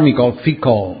his army called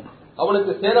Phicol.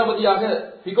 அவனுக்கு சேனாபதியாக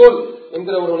பிகோல்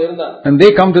என்கிற ஒருவன் இருந்தான். And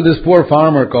they come to this poor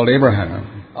farmer called Abraham.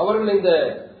 அவர்கள் இந்த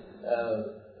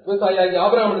விவசாயியாகிய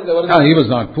ஆபிரகாமிடத்தில் வருகிறார்கள். He was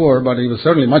not poor, but he was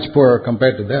certainly much poorer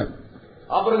compared to them.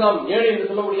 Abraham ஏழை என்று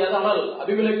சொல்ல முடியாது, ஆனால்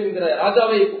அபிமெலேக்கு என்கிற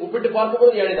ராஜாவை ஒப்பிட்டு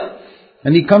பார்க்கும்போது ஏழைதான்.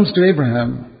 And he comes to Abraham.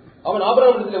 அவன்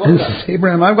ஆபிரகாமிடத்தில் And வருகிறான். says,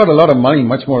 Abraham, I've got a lot of money,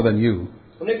 much more than you.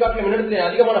 உன்னை காட்டிலும் என்னிடத்தில்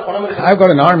அதிகமான பணம் இருக்கு. I've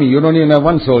got an army, you don't even have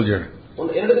one soldier.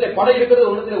 என்னிடத்தில் படை இருக்கிறது,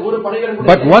 உன்னிடத்தில் ஒரு படைவீரன் கூட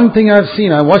இல்லை. But one thing I've seen,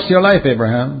 I watched your life,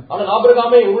 Abraham. ஆனால்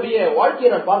ஆபிரகாமே, உன்னுடைய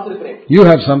வாழ்க்கையை நான் பார்த்திருக்கிறேன். You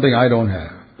have something I don't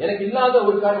have. எனக்கு இல்லாத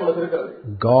ஒரு காரியம் உனக்கு இருக்கிறது.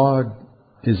 God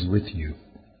is with you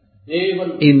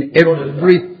தேவன் in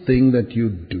everything that you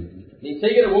do. நீ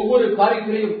செய்கிற ஒவ்வொரு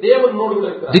காரியத்திலும் தேவன் உன்னோடு கூட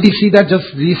இருக்கிறார். Did he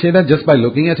say that just by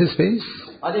looking at his face?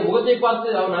 அதே முகத்தை பார்த்து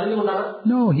அவன் அறிந்து கொண்டானா?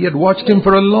 No, he had watched him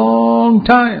for a long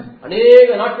time. அநேக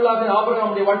நாட்களாக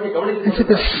ஆபிரகாமுடைய வாழ்க்கையை கவனித்து He said,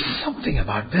 there's something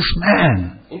about this man.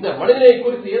 இந்த மனிதனை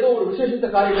குறித்து ஏதோ ஒரு விசேஷித்த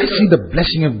காரியம் I see the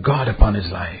blessing of God upon his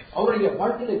life. அவருடைய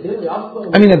வாழ்க்கையிலே தேவனுடைய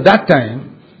ஆசீர்வாதம். I mean, at that time,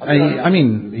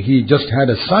 he just had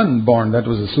a son born. That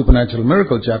was a supernatural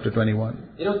miracle, chapter 21.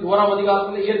 21ஆம்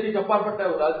அதிகாரத்திலே இயற்கைக்கு அப்பாற்பட்ட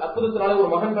ஒரு அற்புதத்தினாலே ஒரு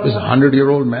மகன் This பிறந்தார்.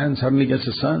 100-year-old man suddenly gets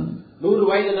a son. 100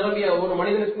 வயது நிரம்பிய ஒரு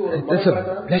மனிதனுக்கு ஒரு மகன் There's a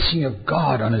பிறந்தார். blessing of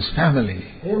God on his family.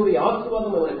 தேவனுடைய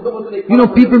ஆசீர்வாதம் அவருடைய குடும்பத்திலே. You know,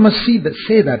 people must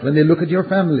say that when they look at your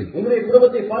family. உங்களுடைய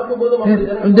குடும்பத்தை பார்க்கும்போது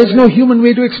And there's no human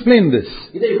way to explain this.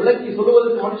 இதை விளக்கி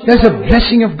சொல்வதற்கு மனுஷன். There's a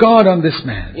blessing of God on this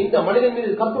man இந்த மனிதன் மீது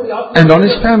கர்த்தருடைய ஆசீர்வாதம் and on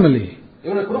his family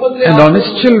இவனுடைய குடும்பத்திலே and on his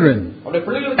children அவருடைய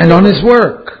பிள்ளைகளுக்கு and on his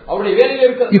work. அவருடைய வேலையிலே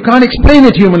இருக்கிறது. You can't explain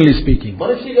it humanly speaking.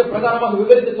 மனுஷிக பிரகாரமாக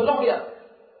விவரித்து சொல்ல முடியாது.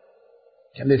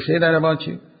 Can they say that about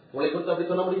you? உங்களை குறித்து அப்படி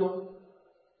சொல்ல முடியுமா?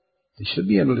 They should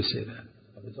be able to say that.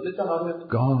 அப்படி சொல்லித்தான் ஆக வேண்டும்.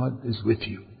 God is with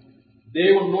you.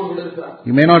 தேவன் உன்னோடு கூட இருக்கிறார்.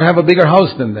 You may not have a bigger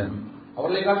house than them.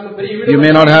 அவர்களை காட்டிலும் பெரிய வீடு. You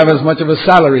may not have as much of a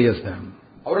salary as them.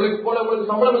 அவர்களுக்கு போல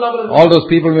உங்களுக்கு சம்பளம் இல்லாமல் இருக்கலாம். All those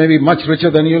people may be much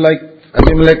richer than you, like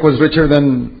Abimelech was richer than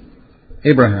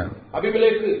Abraham.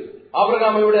 அபிமெலேக்கு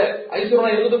ஆபிரகாமை விட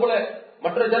ஐஸ்வர்யவான் இருந்தது போல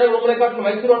மற்ற ஜனங்கள் உங்களை காட்டிலும்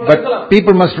ஐஸ்வர்யவான்கள் இருக்கலாம். But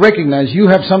people must recognize you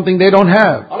have something they don't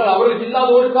have. ஆனால் அவர்களுக்கு இல்லாத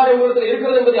ஒரு காரியம் உங்களிடத்தில்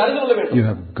இருக்கிறது என்பதை அறிந்து கொள்ள வேண்டும். You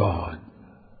have God.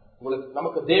 உங்களுக்கு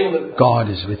நமக்கு தேவன் இருக்கிறார். God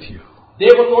is with you.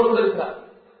 தேவன் உன்னோடு கூட இருக்கிறார்.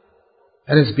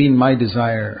 That has been my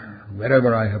desire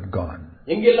wherever I have gone.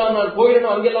 எங்கெல்லாம் நான் போகிறேனோ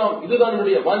அங்கெல்லாம் இதுதான்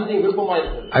என்னுடைய வாஞ்சையும் விருப்பமாய்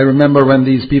இருக்கிறது. I remember when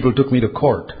these people took me to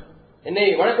court. என்னை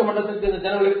வழக்கு மன்றத்துக்கு இந்த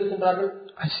ஜனங்கள் எடுத்து சென்றார்கள்.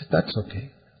 I said, that's okay.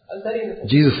 அது சரி.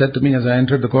 Jesus said to me as I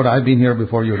entered the court, I've been here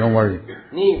before you, don't worry.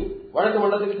 நீ வழக்கு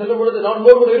மன்றத்துக்கு செல்லும் பொழுது நான்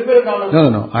உன்னோடு கூட இருப்பேன்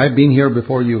என்றான். No, I've been here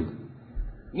before you.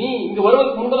 நீ இங்கு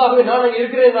வருவதற்கு முன்பதாகவே நான் அங்கே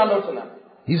இருக்கிறேன் என்றான் சொன்னார்.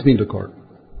 He's been to court.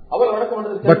 அவர் வழக்கு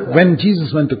மன்றத்துக்கு But when Jesus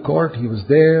went to court, he was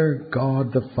there. God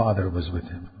the Father was with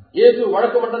him. இயேசு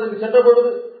வழக்கு மன்றத்துக்கு சென்ற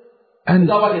பொழுது And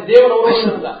தேவன் அவரோடு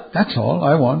இருந்தார். that's all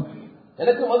I want.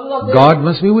 எனக்கு அதுதான். God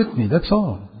must be with me. That's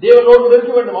all. தேவனோடு கூட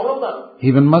இருக்க வேண்டும், அவ்வளவுதான்.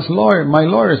 Even my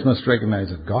lawyers must recognize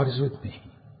that God is with me.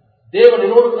 தேவன்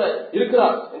என்னோடு கூட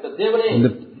இருக்கிறார் என்ற தேவனே. And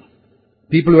the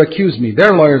people who accuse me,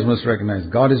 their lawyers must recognize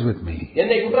God is with me.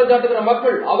 என்னை குற்றம் சாட்டுகிற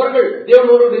மக்கள் அவர்கள்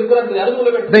தேவனோடு கூட இருக்கிறார் என்று அறிந்து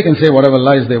கொள்ள வேண்டும். They can say whatever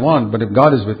lies they want, but if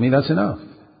God is with me, that's enough.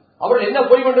 அவர்கள் என்ன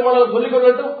பொய் வேண்டுமானாலும் சொல்லிக்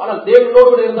கொள்ளட்டும், ஆனால் தேவனோடு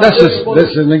கூட இருந்தால்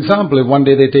that's an example. If one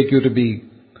day they take you to be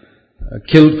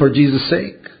killed for Jesus'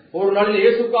 sake. ஒரு நாளில்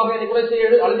இயேசுவுக்காக என்னை கொலை செய்ய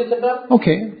அழைத்து சென்றார்.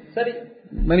 Okay. சரி.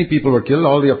 Many people were killed.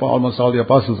 Almost all the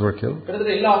apostles were killed.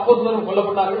 கிட்டத்தட்ட எல்லா அப்போஸ்தலரும்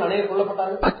கொல்லப்பட்டார்கள், அநேகர்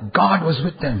கொல்லப்பட்டார்கள். But God was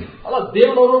with them. ஆனால்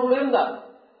தேவனோடு கூட இருந்தார்.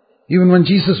 Even when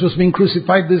Jesus was being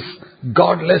crucified, this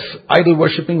godless,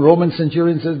 idol-worshipping Roman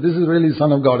centurion says, "This is really the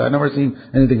Son of God. I've never seen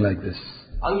anything like this."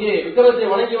 அங்கே விக்கிரகத்தை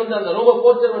வணங்கி வந்த அந்த ரோம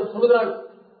போர்ச்சவன் சொல்கிறான்,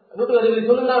 நூற்றுக்கு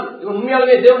சொல்கிறான், இவன்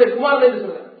உண்மையாகவே தேவனுடைய குமாரன் என்று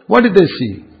சொல்கிறான். What did they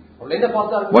see? அவர்கள் என்ன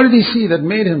பார்த்தார்கள்? What did he see that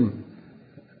made him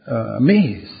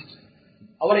amazed?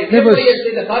 அவரை வியப்படைய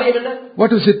செய்த காரியம் என்ன?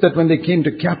 What is it that when they came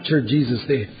to capture Jesus,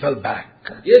 they fell back?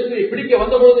 இயேசுவை பிடிக்க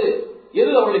வந்தபோது எது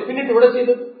அவர்களை பின்னிட்டு விட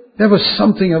செய்தது? There was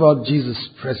something about Jesus'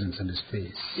 presence in his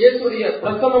face. இயேசுடைய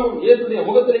பிரசன்னமும் இயேசுடைய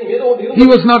முகத்திலேயும் ஏதோ ஒன்று இருந்தது. He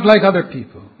was not like other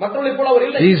people. மற்றவர்களைப் போல அவர்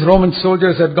இல்லை. These Roman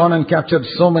soldiers had gone and captured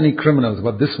so many criminals,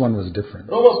 but this one was different.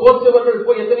 ரோம போர்ச்சவர்கள்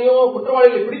போய் எத்தனையோ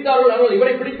குற்றவாளிகளை பிடித்தார்கள், ஆனால்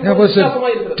இவரை பிடிக்கும் There was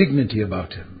வித்தியாசமாய் a இருக்கிறது. dignity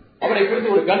about him. அவரை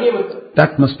குறித்து ஒரு கண்ணியம் இருக்கிறது.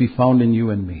 That must be found in you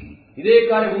and me. இதே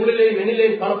காரியம் உங்களிலேயும்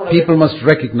என்னிலேயும் காணப்பட வேண்டும். People must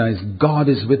recognize God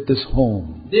is with this home.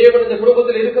 தேவன் இந்த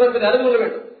குடும்பத்தில் இருக்கிறார் என்பதை அறிந்து கொள்ள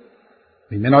வேண்டும்.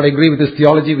 We may not agree with his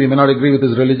theology, we may not agree with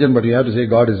his religion, but we have to say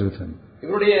God is with him.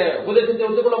 இவருடைய உபதேசத்தை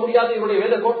ஒத்துக்கொள்ள முடியாது, இவருடைய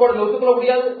வேத கோட்பாடுகளை ஒத்துக்கொள்ள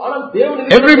முடியாது, ஆனால்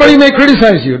தேவன். Everybody may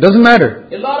criticize you, doesn't matter.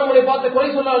 எல்லாரும் உங்களை பார்த்து குறை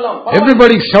சொல்லலாம்.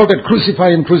 Everybody shouted, crucify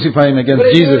him against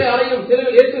Jesus. அறையும்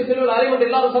சிலுவையில் இயேசு சிலுவையில் அறையும் என்று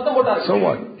எல்லாரும் சத்தம் போட்டார்கள். So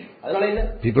what? அதனால என்ன?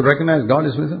 People recognize God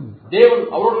is with him. தேவன்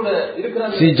அவரோடு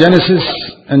இருக்கிறார். See Genesis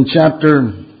and chapter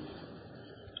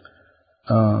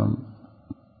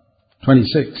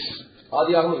 26.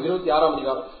 ஆதியாகமம் 26ஆம்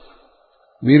அதிகாரம்.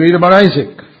 We read about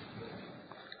Isaac.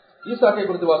 ஈசாக்கை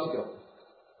குறித்து வாசிக்கிறோம்.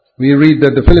 We read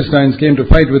that the Philistines came to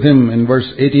fight with him in verse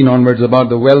 18 onwards about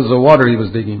the wells of water he was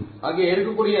digging. அங்கே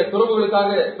இருக்கக்கூடிய துறவுகளுக்காக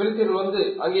பெலிஸ்தர்கள் வந்து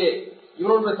அங்கே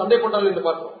இவனோடு சண்டை போட்டார்கள் என்று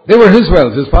பார்த்தோம். They were his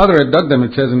wells. His father had dug them,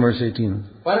 it says in verse 18.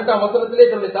 18ஆம் வசனத்திலே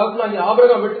தன்னுடைய தகப்பனாகிய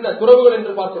ஆபிரகாம் வெட்டின துறவுகள்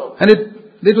என்று பார்த்தோம். And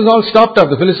it was all stopped up.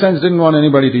 The Philistines didn't want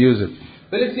anybody to use it.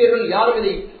 பெலிஸ்தர்கள் யாரும்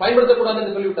இதை பயன்படுத்த கூடாது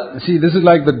என்று சொல்லிவிட்டார்கள். See, this is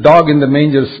like the dog in the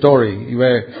manger story,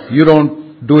 where you don't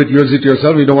do it, use it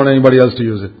yourself, you don't want anybody else to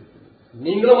use it.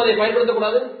 நீங்களும் அதை பயன்படுத்த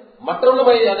கூடாது, மற்றவர்களும்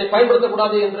அதை பயன்படுத்த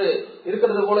கூடாது என்று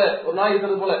இருக்கிறது போல, ஒரு நாய்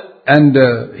இருக்கிறது போல. And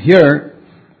here,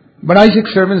 but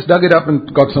Isaac's servants dug it up and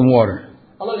got some water.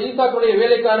 ஆனால் ஈசாக்குடைய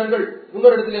வேலைக்காரர்கள்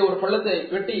இன்னொரு இடத்திலே ஒரு பள்ளத்தை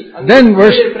வெட்டி Then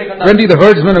verse 20, the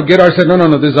herdsman of Gerar said, no,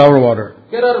 this is our water.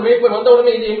 கெரார் மேய்ப்பன் வந்த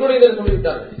உடனே இது எங்களுடையது என்று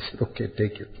சொல்லிவிட்டார்கள். He said, okay,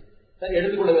 take it. சரி,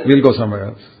 எடுத்துக்கொள்ளுங்க. We'll go somewhere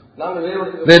else. நாங்கள் வேறு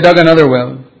இடத்துக்கு. They dug another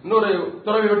well. இன்னொரு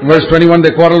துறவை வெட்டி. Verse 21,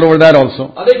 they quarreled over that also.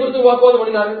 அதை குறித்து வாக்குவாதம்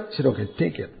பண்ணினார்கள். He said, okay,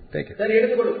 take it. சரி,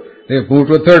 எடுத்துக்கொள்ளுங்க. They moved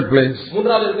to a third place.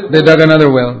 மூன்றாவது இடத்துக்கு. They dug another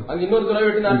well. அங்க இன்னொரு துறவை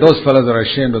வெட்டினார்கள். Those fellows are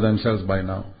ashamed of themselves by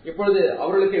now. இப்பொழுது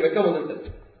அவர்களுக்கு வெட்கம்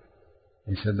வந்துவிட்டது.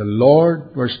 He said, the Lord,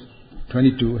 verse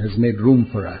 22, has made room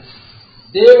for us.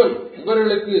 தேவன்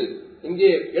இவர்களுக்கு இங்கே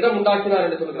இடம் உண்டாக்கினார்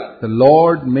என்று சொல்கிறார். The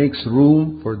Lord makes room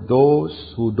for those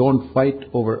who don't fight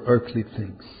over earthly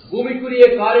things. பூமிக்குரிய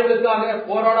காரியங்களுக்காக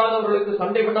போராடாதவர்களுக்கு,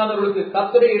 சண்டை பண்ணாதவர்களுக்கு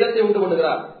கர்த்தரே இடத்தை உண்டு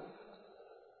பண்ணுகிறார்.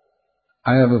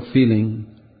 I have a feeling,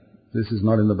 this is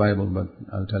not in the Bible, but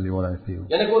I'll tell you what I feel.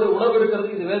 எனக்கு ஒரு உணர்வு இருக்கிறது,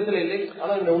 இது வேதத்திலே இல்லை,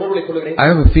 ஆனால் இந்த உணர்வை சொல்கிறேன். I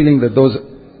have a feeling that those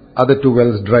other two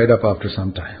wells dried up after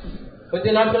some time.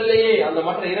 கொஞ்ச நாட்களிலேயே அந்த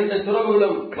மற்ற இரண்டு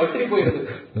துறவுகளும் வற்றி போயிருந்தது.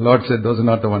 The Lord said, those are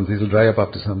not the ones. These will dry up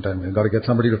after some time. You've got to get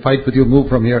somebody to fight with you, move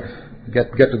from here,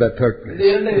 get to that third place.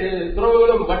 இந்த இரண்டு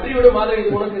துறவுகளும் வற்றி விடும் மாதிரி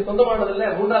இது உனக்கு சொந்தமானதல்ல,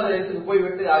 மூன்றாவது இடத்துக்கு போய்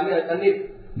விட்டு அங்கே தண்ணீர்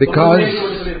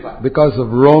because of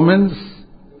Romans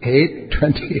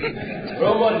 8:28.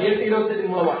 ரோமர் 8:28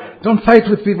 மூலமா. Don't fight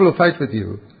with people who fight with you.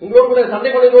 உங்களோடு கூட சண்டை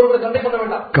பண்ண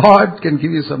வேண்டாம். God can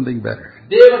give you something better.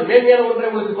 தேவன் மேன்மையான ஒன்றை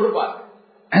உங்களுக்கு கொடுப்பார்.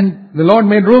 And the Lord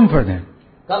made room for them.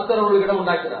 கர்த்தர் அவர்களுக்கு இடம்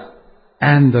உண்டாக்கினார்.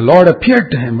 And the Lord appeared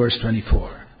to him, verse 24.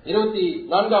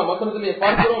 24ஆம் வசனத்திலே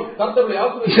பார்க்கிறோம், கர்த்தருடைய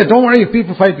ஆசீர்வாதம். He said, don't worry if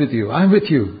people fight with you. I'm with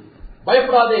you.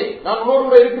 பயப்படாதே, நான் உன்னோடு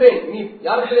கூட இருக்கிறேன், நீ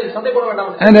யாருக்கிட்டையும் சண்டை போட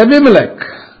வேண்டாம். And Abimelech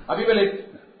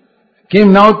came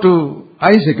now to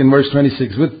Isaac in verse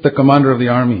 26 with the commander of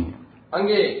the army.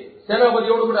 அங்கே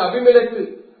சேனாபதியோடு கூட அபிமெலேக்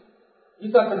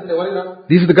ஈசாக்கிடத்திலே வருகிறான்.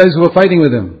 These are the guys who were fighting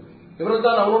with him.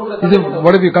 இவர்தான் அவனோடு கூட He said,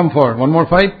 what have you come for? One more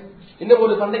fight? இன்னும்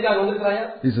ஒரு சண்டைக்காக வந்திருக்கிறாயா?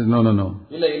 He said, no.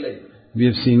 இல்லை. We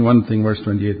have seen one thing, verse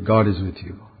 28, God is with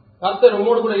you. கர்த்தர்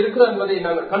உம்மோடு கூட இருக்கிறார் என்பதை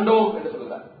நாங்கள் கண்டோம் என்று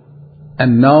சொல்கிறார்.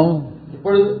 And now,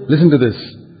 இப்பொழுது listen to this.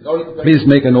 Please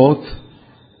make an oath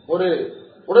ஒரு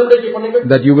உடன்படிக்கை பண்ணுங்கள்.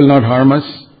 That you will not harm us.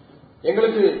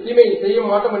 எங்களுக்கு தீமை செய்ய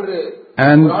மாட்டோம் என்று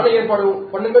And ஆணை ஏற்பாடு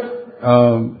பண்ணுங்கள்.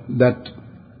 That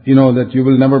you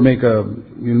will never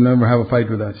have a fight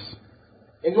with us.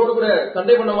 எங்களோடு கூட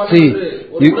சண்டை பண்ண மாட்டோம் என்று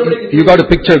ஒரு உடன்படிக்கை. You got to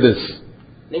picture this.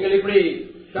 நீங்கள் இப்படி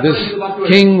This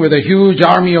king with a huge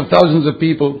army of thousands of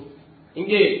people.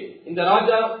 இங்கே இந்த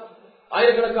ராஜா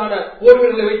ஆயிரக்கணக்கான போர்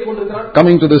வீரர்களை வைத்துக் கொண்டிருக்கிறார்.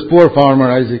 Coming to this poor farmer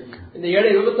Isaac. இந்த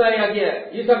ஏழை விவசாயியாகிய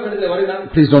ஈசாக்கிடத்திலே வருகிறார்.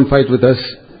 Please don't fight with us.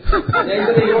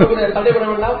 எங்களோடு கூட சண்டை பண்ண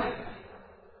வேண்டாம்.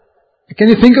 Can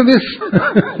you think of this?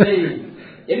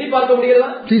 எண்ணி பார்க்க முடிகிறதா?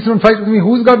 Please don't fight with me.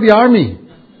 Who's got the army?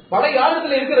 படை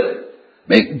யாரிடத்தில் இருக்கிறது?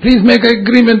 Please make an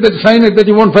agreement that sign it that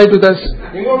you won't fight with us.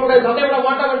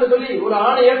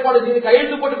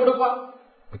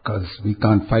 Because we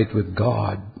can't fight with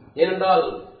God.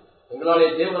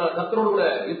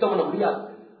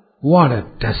 What a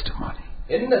testimony.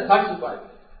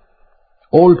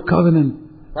 Old covenant.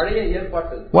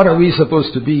 What are we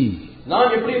supposed to be?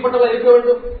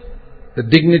 The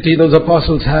dignity those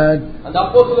apostles had.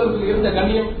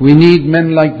 We need men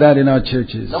like that in our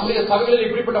churches.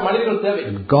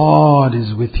 And God is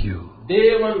with you.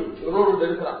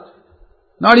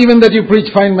 Not even that you preach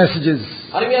fine messages.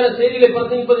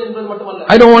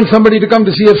 I don't want somebody to come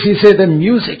to CFC and say the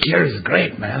music here is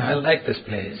great, man. I like this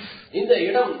place.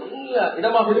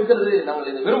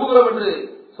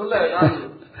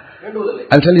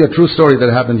 I'll tell you a true story that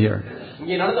happened here.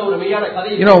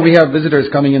 We have visitors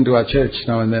coming into our church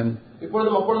now and then.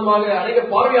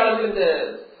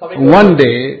 One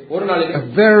day, a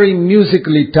very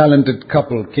musically talented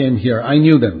couple came here. I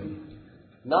knew them.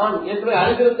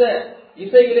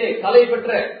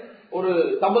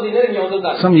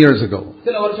 Some years ago.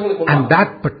 And that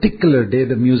particular day,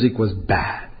 the music was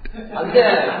bad. அந்த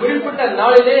குறிப்பிட்ட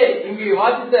நாளிலே இங்கு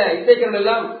வாசித்த இசைக்கர்கள்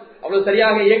எல்லாம் அவ்வளவு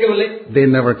சரியாக இயங்கவில்லை. They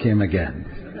never came again.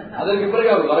 அதற்கு பிறகு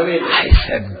அவர் வரவே இல்லை. I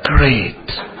said, great.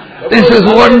 This is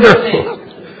wonderful.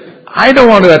 I don't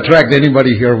want to attract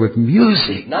anybody here with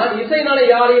music. நான் இசையினாலே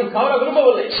யாரையும் கவர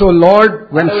விரும்பவில்லை. So Lord,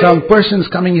 when some person is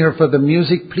coming here for the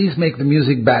music, please make the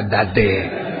music bad that day.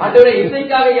 ஆண்டவரே,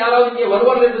 இசைக்காக யாராவது இங்கே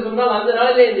வருவார்கள் என்று சொன்னால் அந்த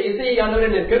நாளிலே இந்த இசையை ஆண்டவரே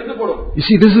நீர் கெடுத்து போடும். You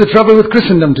see, this is the trouble with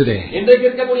Christendom today. இன்றைக்கு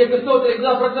இருக்கக்கூடிய கிறிஸ்தவத்தில்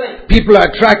இதுதான் பிரச்சனை. People are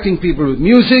attracting people with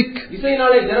music,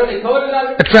 இசையினாலே ஜனங்களை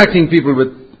கவருகிறார்கள். attracting people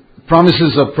with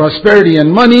promises of prosperity and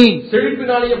money.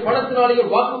 செழிப்பினாலேயும் பணத்தினாலேயும்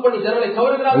வாக்கு பண்ணி ஜனங்களை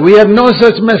கவருகிறார்கள். We have no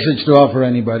such message to offer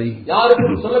anybody.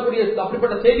 யாருக்கும் சொல்லக்கூடிய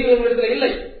அப்படிப்பட்ட செய்திகள் எங்களிடத்தில்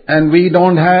இல்லை. And we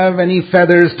don't have any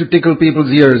feathers to tickle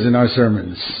people's ears in our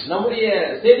sermons. நம்முடைய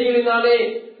செய்திகளினாலே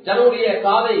ஜனங்களுடைய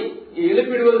காதை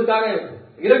எழுப்பிடுவதற்காக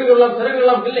இறகுகளெல்லாம்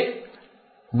சிறகுகளெல்லாம் இல்லை.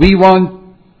 We want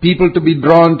people to be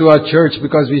drawn to our church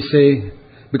because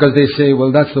they say,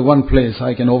 well, that's the one place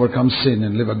I can overcome sin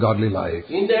and live a godly life.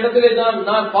 இந்த இடத்திலே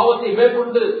நான் பாவத்தை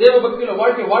மேற்கொண்டு தேவபக்தியுள்ள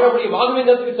வாழ்க்கை வாழ முடியும், ஆகவே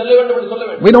இந்த இடத்துக்கு செல்ல வேண்டும் என்று சொல்ல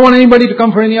வேண்டும். We don't want anybody to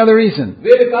come for any other reason.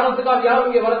 வேறு காரணத்துக்காக யாரும்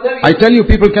இங்கே வர தேவையில்லை. I tell you,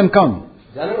 people can come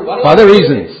for other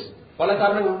reasons. பல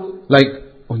காரணங்கள் உண்டு. Like,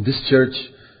 in this church,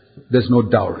 there's no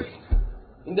dowry.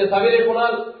 இந்த சபையிலே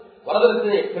போனால்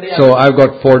வரதட்சணை கிடையாது. So I've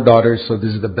got 4 daughters, so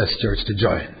this is the best church to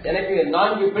join. எனக்கு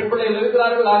 4 பெண் பிள்ளைகள்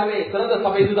இருக்கிறார்கள், ஆகவே சிறந்த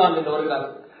சபை இதுதான் என்று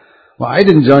வருகிறார்கள். Well, I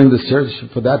didn't join this church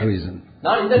for that reason.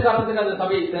 நான் இந்த காரணத்துக்கு அந்த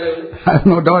சபையை சேரவில்லை. I have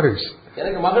no daughters.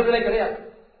 எனக்கு மகள்களே கிடையாது.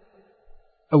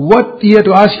 What you have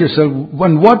to ask yourself,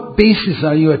 on what basis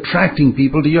are you attracting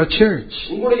people to your church?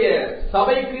 உங்களுடைய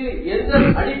சபைக்கு எந்த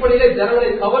அடிப்படையிலே ஜனங்களை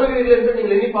கவருகிறீர்கள் என்று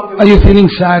நீங்கள் எண்ணி பார்க்க வேண்டும். Are you feeling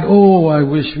sad? Oh, I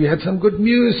wish we had some good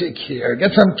music here.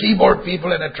 Get some keyboard people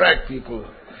and attract people.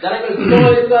 ஜனங்கள் சுத்தமாக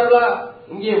இருக்கிறார்களா?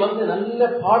 இங்கே வந்து நல்ல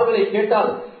பாடல்களை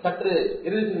கேட்டால் சற்று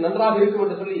இருதயத்தில் நன்றாக இருக்கும்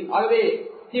என்று சொல்லி, ஆகவே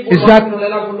Is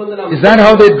that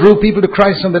how they drew people to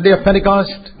Christ on the day of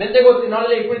Pentecost?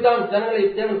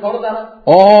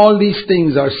 All these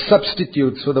things are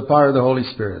substitutes for the power of the Holy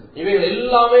Spirit.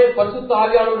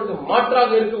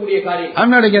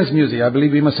 I'm not against music. I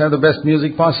believe we must have the best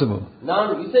music possible.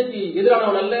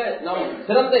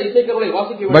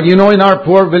 But you know, in our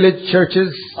poor village churches,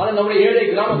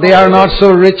 they are not so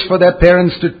rich for their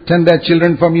parents to send their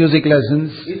children for music lessons.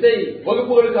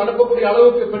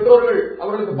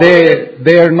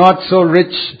 They are not so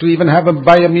rich to even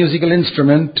buy a musical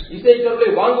instrument.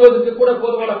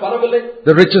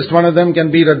 The richest one of them can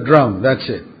beat a drum. That's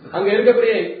it.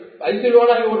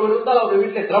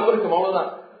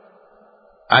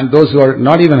 And those who are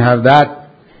not even have that,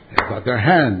 they've got their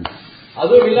hands.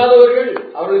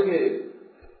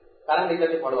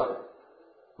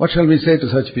 What shall we say to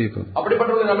such people?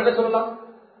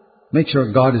 Make sure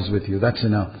God is with you. That's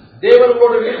enough.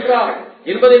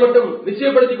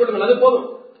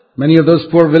 Many of those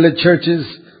poor village churches,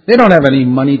 they don't have any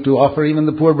money to offer even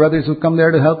the poor brothers who come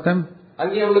there to help them.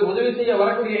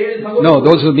 No,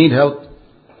 those who need help.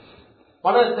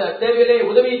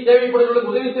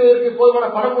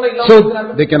 So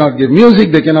they cannot give music,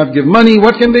 they cannot give money.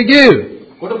 What can they give?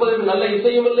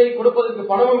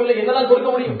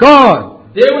 God.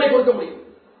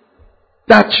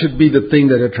 That should be the thing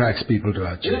that attracts people to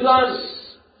our church.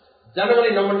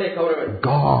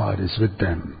 God is with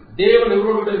them.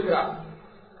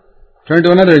 Turn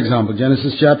to another example,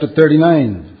 Genesis chapter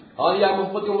 39.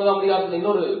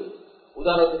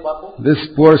 This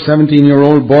poor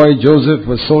 17-year-old boy, Joseph,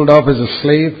 was sold off as a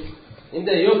slave.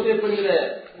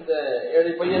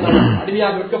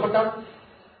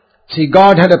 See,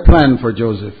 God had a plan for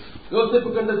Joseph.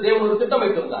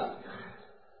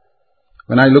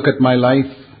 When I look at my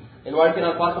life,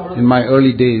 in my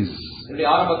early days,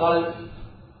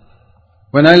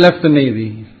 when I left the Navy,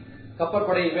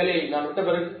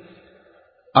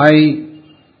 I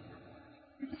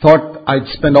thought I'd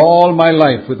spend all my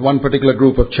life with one particular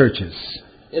group of churches.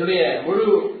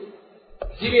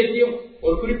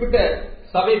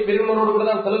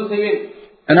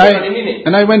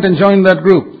 And I went and joined that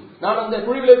group.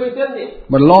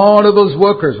 But a lot of those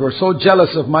workers were so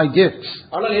jealous of my gifts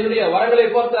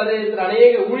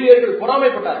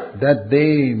that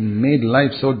they made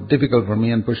life so difficult for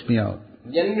me and pushed me out.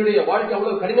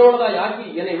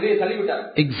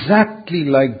 Exactly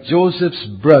like Joseph's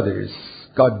brothers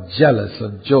got jealous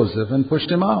of Joseph and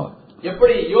pushed him out.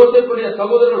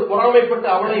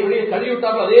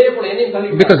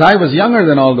 Because I was younger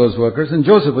than all those workers and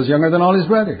Joseph was younger than all his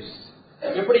brothers.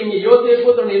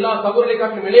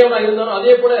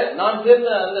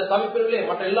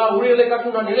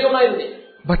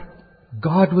 But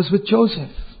God was with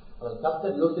Joseph.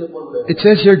 It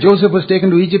says here Joseph was taken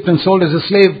to Egypt and sold as a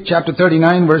slave, chapter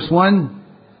 39 verse 1.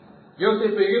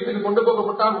 யோசேப்பு எகிப்துக்கு கொண்டு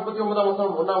போகப்பட்டான். 39ஆம்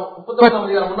வசனம் 39ஆம்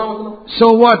அதிகாரம் 1ஆம் வசனம். So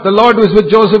what? The Lord was with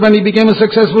Joseph and he became a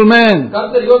successful man.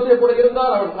 கர்த்தர் யோசேப்போடு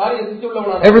இருந்தார், அவன் காரிய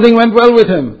சித்தியுள்ளவனானான். Everything went well with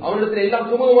him. அவனிடத்தில் எல்லாம்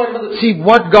சுமூகமாக இருந்தது. See,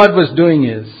 what God was doing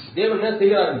is, தேவன் என்ன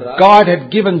செய்கிறார் என்றால், God had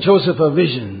given Joseph a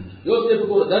vision.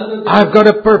 யோசேப்புக்கு ஒரு தரிசனத்தை, I've got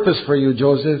a purpose for you,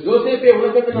 Joseph. யோசேப்பே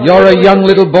உனக்கு You're a young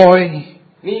little boy,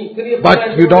 நீ சிறிய but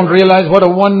you don't realize what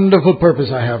a wonderful purpose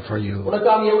I have for you.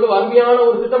 உனக்காக எவ்வளவு அருமையான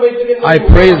ஒரு திட்டம் வைத்திருக்கிறேன். I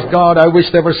praise God. I wish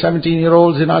there were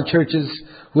 17-year-olds in our churches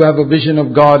who have a vision of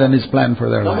God and His plan for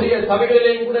their life. நம்முடைய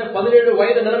சபைகளிலேயும் கூட 17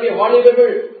 வயது நிரம்பிய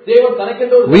வாலிபர்கள் தேவன்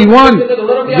தனக்கென்று ஒரு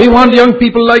We want young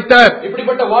people like that,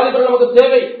 இப்படிப்பட்ட வாலிபர்கள் நமக்கு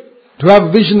தேவை. to have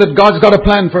a vision that God's got a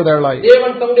plan for their life.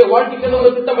 தேவன் தம்முடைய வாழ்க்கைக்கு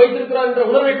ஒரு திட்டம் வைத்திருக்கிறார் என்ற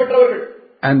உணர்வை பெற்றவர்கள்.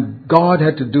 And God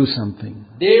had to do something.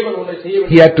 தேவன் ஒன்றை செய்ய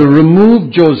வேண்டும். He had to remove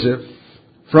Joseph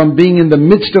from being in the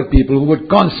midst of people who would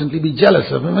constantly be jealous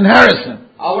of him and harass him.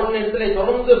 அவனிடத்திலே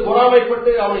தொடர்ந்து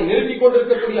பொறாமைப்பட்டு அவனை நெருக்கிக்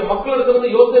கொண்டிருக்கக்கூடிய மக்களிடத்திலிருந்து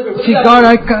யோசேப்பு, See, God,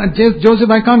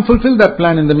 Joseph, I can't fulfill that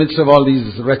plan in the midst of all these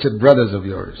wretched brothers of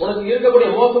yours. உனக்கு இருக்கக்கூடிய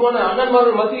மோசமான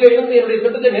அண்ணன்மார்கள் மத்தியிலே இருந்து என்னுடைய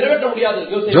திட்டத்தை நிறைவேற்ற முடியாது.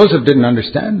 Joseph didn't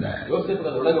understand that. யோசேப்பு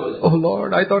அது விளங்கவில்லை. Oh Lord,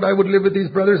 I thought I would live with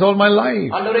these brothers all my life.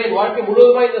 ஆண்டவரே, என் வாழ்க்கை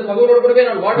முழுவதுமாய் இந்த சகோதரரோடு கூடவே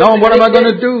நான் வாழ்வேன். Now what am I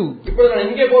going to do? இப்பொழுது நான்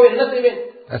எங்கே போவேன், என்ன செய்வேன்?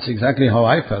 That's exactly how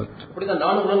I felt. அப்படிதான்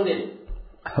நான் உணர்ந்தேன்.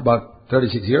 About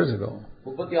 36 years ago.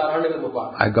 36 ஆண்டுகள் முன்பாக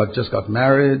I just got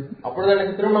married. அப்பொழுது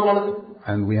எனக்கு திருமணம் ஆனது.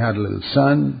 And we had a little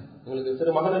son. உங்களுக்கு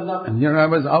சிறு மகன் இருந்தார். And here I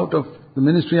was out of the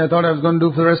ministry I thought I was going to do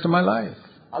for the rest of my life.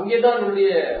 அங்கேதான் என்னுடைய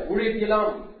ஊழியத்தை எல்லாம்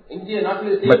இந்திய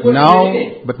நாட்டிலே செய்ய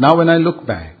But now when I look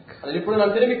back, அதில் இப்பொழுது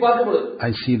நான் திரும்பி பார்க்கும்போது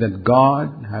I see that God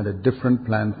had a different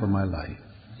plan for my life.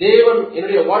 தேவன்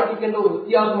என்னுடைய வாழ்க்கைக்கு ஒரு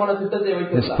வித்தியாசமான திட்டத்தை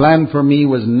வைத்திருந்தார். His plan for me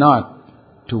was not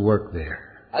to work there.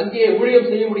 அங்கே ஊழியம்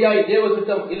செய்ய முடியாத தேவ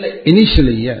திட்டம் இல்லை.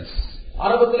 Initially, yes.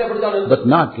 ஆரம்பத்தில் அப்படிதான் இருந்தது. But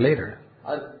not later.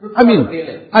 I mean,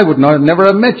 I would never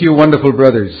have met you wonderful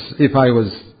brothers if I was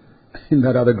in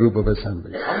that other group of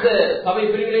assembly. அந்த சபை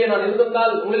பிரிவிலே நான்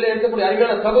இருந்திருந்தால் உங்களிலே இருக்கக்கூடிய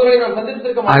அருமையான சகோதரரை நான்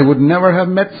சந்தித்திருக்க மாட்டேன். I would never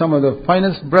have met some of the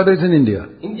finest brothers in India.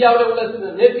 இந்தியாவிலே உள்ள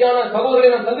நேர்த்தியான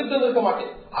சகோதரரை நான் சந்தித்திருக்க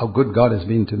மாட்டேன். How good God has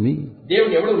been to me.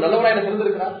 தேவன் எவ்வளவு நல்லவராய் எனக்கு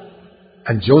இருந்திருக்கிறார்.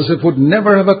 And Joseph would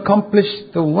never have accomplished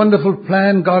the wonderful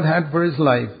plan God had for his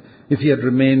life if he had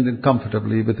remained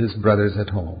comfortably with his brothers at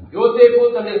home.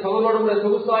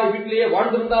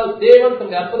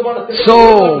 So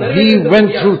he went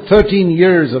through 13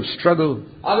 years of struggle,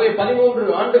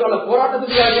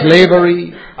 slavery,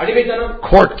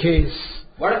 court case,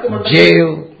 jail.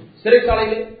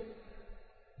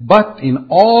 But in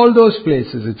all those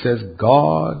places it says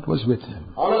God was with him.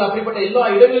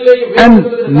 And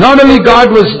not only God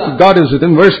was with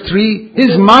him, verse 3,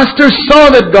 his master saw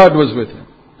that God was with him.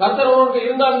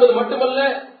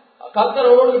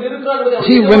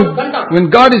 See, when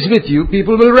God is with you,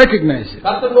 people will recognize it.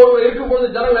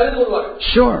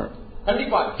 Sure.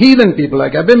 Heathen people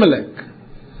like Abimelech,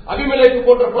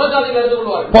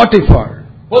 Potiphar.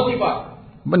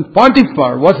 But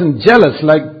Potiphar wasn't jealous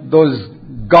like those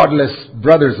godless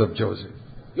brothers of Joseph.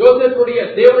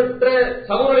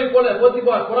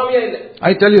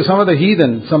 I tell you, some of the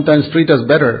heathen sometimes treat us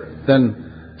better than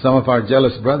some of our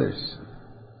jealous brothers.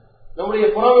 A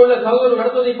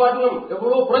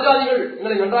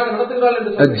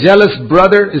jealous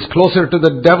brother is closer to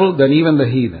the devil than even the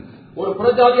heathen.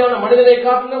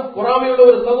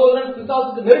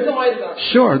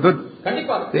 Sure, the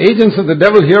agents of the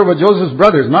devil here were Joseph's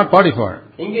brothers, not Potiphar.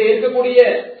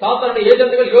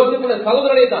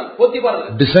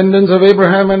 Descendants of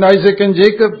Abraham and Isaac and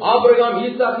Jacob.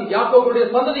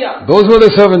 Those were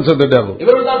the servants of the devil.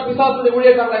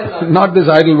 Not this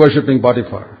idol worshipping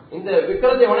Potiphar.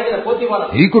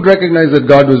 He could recognize that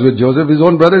God was with Joseph. His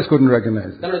own brothers couldn't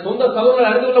recognize it.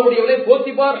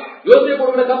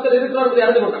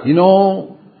 You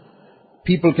know,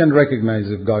 people can recognize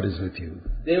if God is with you.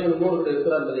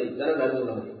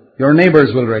 Your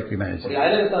neighbors will recognize it.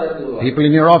 People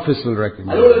in your office will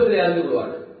recognize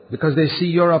it. Because they see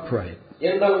you're upright.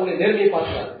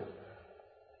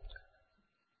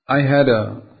 I had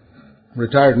a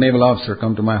retired naval officer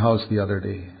come to my house the other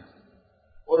day.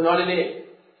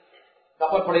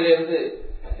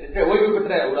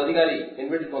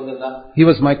 He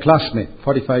was my classmate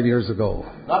 45 years ago.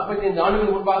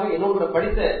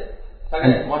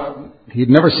 He'd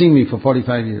never seen me for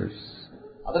 45 years.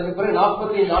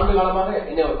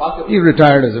 He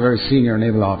retired as a very senior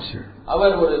naval officer.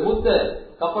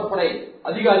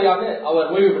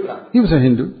 He was a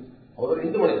Hindu.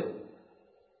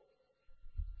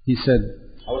 He said,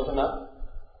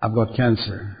 I've got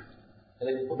cancer.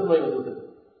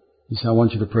 He said, I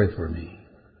want you to pray for me.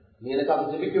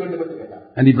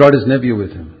 And he brought his nephew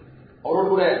with him.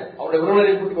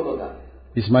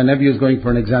 If my nephew is going for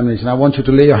an examination, I want you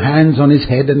to lay your hands on his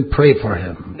head and pray for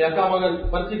him. இந்த அக்கா மகன்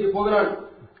பரீட்சைக்கு போகிறான்,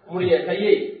 உம்முடைய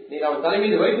கையை நீர் அவன்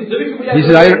தலைமீது வைத்து ஜெபிக்கும்படியாக He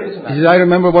said, I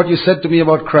remember what you said to me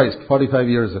about Christ 45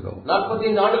 years ago.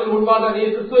 45 ஆண்டுகளுக்கு முன்பாக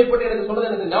நீர் கிறிஸ்துவை பற்றி எனக்கு சொன்னது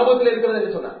எனக்கு ஞாபகத்தில் இருக்கிறது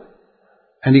என்று சொன்னார்.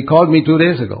 And he called me 2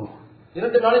 days ago.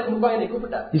 2 நாளைக்கு முன்பாக என்னை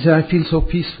கூப்பிட்டார். He said, I feel so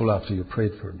peaceful after you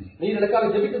prayed for me. நீர் எனக்காக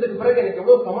ஜெபித்ததற்கு பிறகு எனக்கு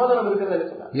எவ்வளவு சமாதானம் இருக்கிறது என்று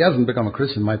சொன்னார். He hasn't become a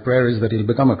Christian. My prayer is that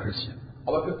he'll become a Christian.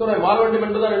 அவர் கிறிஸ்தவனாய் மாற வேண்டும்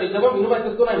என்பதுதான் என்னுடைய ஜெபம். இன்னும்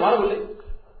கிறிஸ்தவனாய் மாறவில்லை.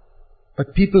 But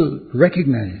people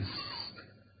recognize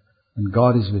when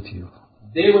God is with you.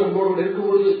 தேவன் உங்களோடு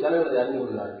இருக்கும்போது ஜனங்கள் அதை அறிந்து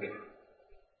கொள்கிறார்கள்.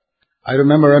 I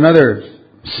remember another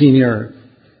senior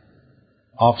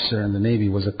officer in the Navy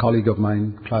was a colleague of mine,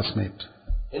 classmate.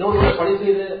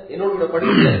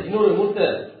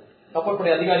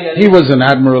 He was an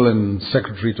admiral and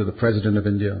secretary to the President of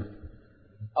India.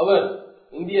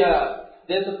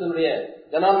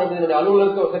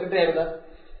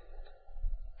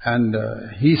 And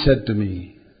he said to me,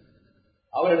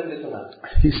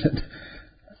 he said,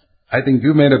 I think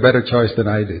you made a better choice than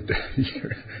I did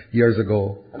years ago.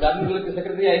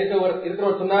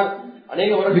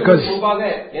 Because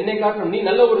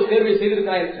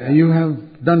you have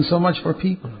done so much for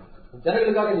people.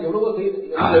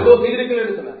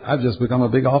 I've just become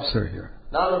a big officer here.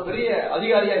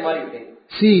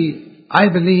 See, I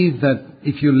believe that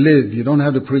if you live, you don't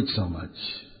have to preach so much.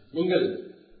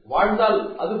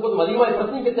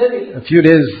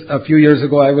 A few years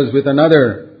ago, I was with another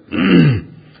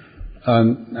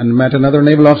and met another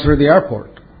naval officer at the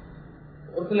airport.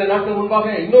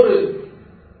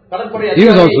 He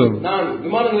was also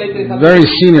a very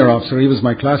senior officer. He was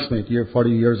my classmate here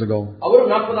 40 years ago.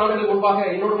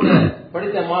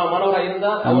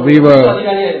 And we were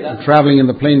traveling in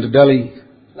the plane to Delhi.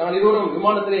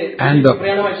 And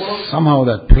somehow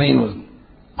that plane was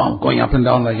going up and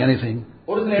down like anything.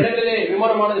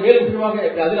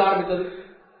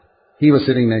 He was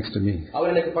sitting next to me.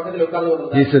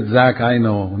 He said, Zach, I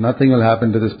know nothing will happen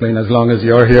to this plane as long as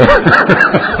you're here.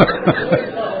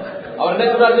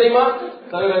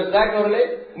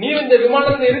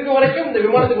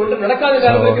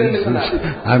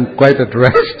 I'm quite at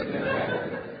rest.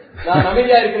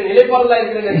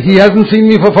 He hasn't seen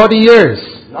me for 40 years.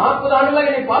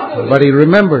 But he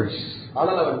remembers.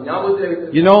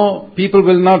 You know, people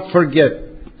will not forget.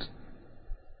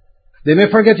 They may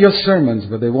forget your sermons,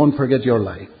 but they won't forget your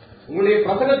life.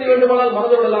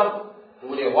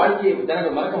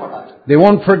 They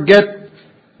won't forget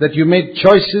that you made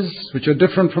choices which are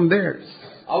different from theirs.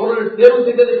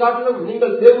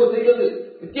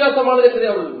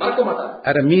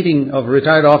 At a meeting of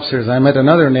retired officers, I met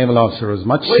another naval officer who was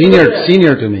much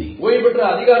senior to me.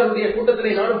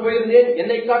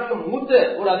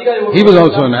 He was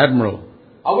also an admiral.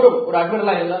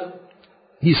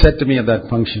 He said to me at that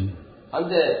function,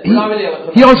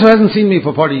 he also hasn't seen me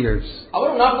for 40 years.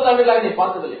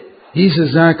 He says,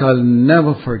 Zach, I'll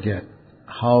never forget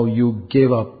how you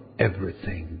gave up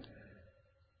everything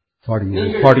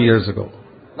 40 years ago.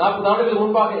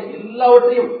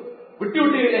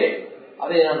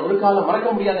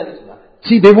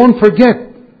 See, they won't forget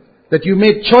that you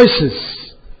made choices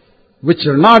which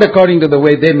are not according to the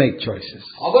way they make choices.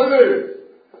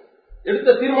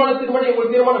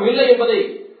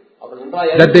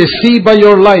 That they see by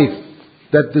your life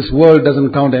that this world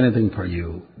doesn't count anything for you.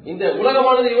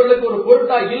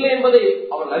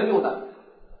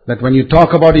 That when you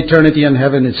talk about eternity and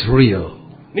heaven, it's real.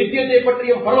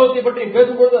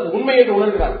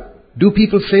 Do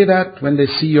people say that when they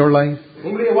see your life?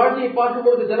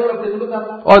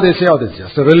 Or they say, oh, this is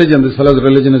just a religion. This fellow's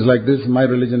religion is like this, my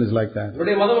religion is like that.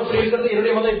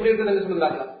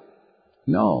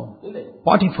 No.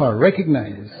 Potiphar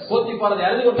recognized.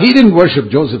 He didn't worship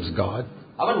Joseph's God.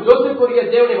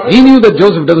 He knew that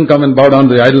Joseph doesn't come and bow down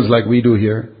to the idols like we do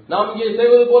here.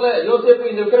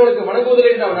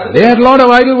 They had a lot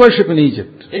of idol worship in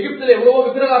Egypt.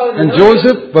 And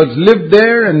Joseph was lived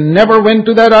there and never went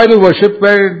to that idol worship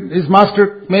where his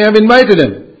master may have invited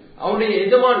him.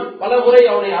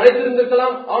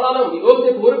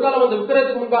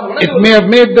 It may have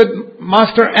made the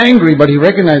master angry, but he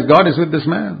recognized God is with this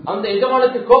man. And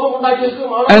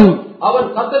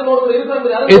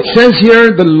it says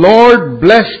here, the Lord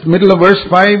blessed, middle of verse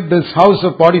 5, this house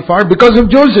of Potiphar because of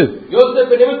Joseph.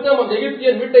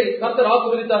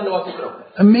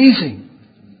 Amazing.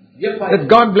 That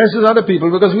God blesses other people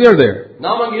because we are there.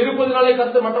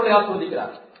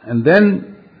 And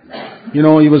then, you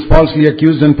know, he was falsely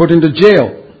accused and put into jail.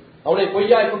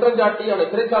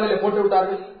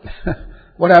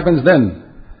 What happens then?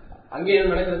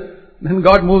 Then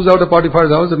God moves out of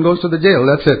Potiphar's house and goes to the jail.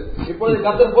 That's it. இப்பொழுது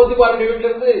கர்த்தர் போத்திபாருடைய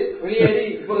வீட்டிலிருந்து வெளியேறி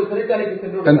இப்பொழுது சிறைச்சாலைக்கு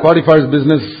சென்று And விட்டார். Potiphar's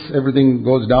business, everything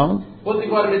goes down.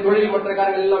 போத்திபாருடைய தொழில் மற்ற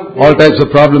காரியங்கள் எல்லாம் All types of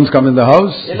problems come in the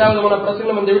house. எல்லா விதமான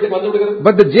பிரச்சனைகளும் அந்த வீட்டுக்கு வந்து விடுகிறது.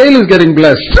 But the jail is getting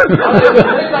blessed.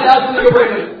 சிறைச்சாலை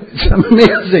ஆசீர்வதிக்கப்படுகிறது. It's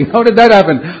amazing. How did that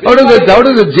happen? How does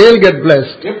the jail get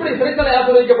blessed? எப்படி சிறைச்சாலை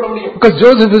ஆசீர்வதிக்கப்பட முடியும்? Because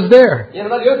Joseph is there.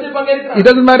 ஏனென்றால் யோசேப்பு அங்கே இருக்கிறார். It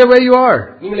doesn't matter where you are.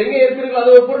 நீங்கள் எங்கே இருக்கிறீர்களோ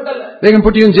அது ஒரு பொருட்டல்ல. They can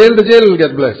put you in jail, the jail will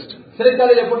get blessed.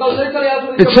 சிறைச்சாலையிலே போட்டால் சிறைச்சாலை It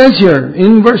ஆசீர்வதிக்கப்படும். says here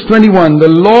in verse 21,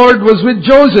 the Lord was with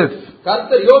Joseph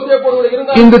கர்த்தர் யோசேப்போடு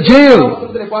இருந்தார். in the jail.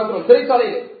 பார்க்கிறோம்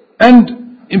சிறைச்சாலையிலே. And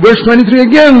in verse 23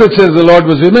 again it says the Lord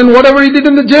was with him, and whatever he did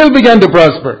in the jail began to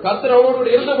prosper. கர்த்தர் அவனோடு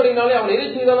இருந்தபடினாலே அவன் எதை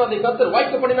செய்தானோ அதை கர்த்தர்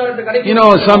வாய்க்கப்படினார் என்று கிடைக்கும். You know,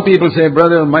 some people say,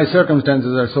 brother, my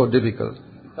circumstances are so difficult.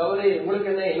 சகோதரி, உங்களுக்கு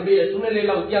என்ன என்னுடைய சூழ்நிலை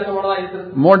எல்லாம் வித்தியாசமானதா இருக்கிறது.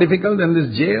 More difficult than this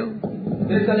jail?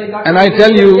 சிறைச்சாலை And I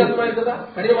tell you,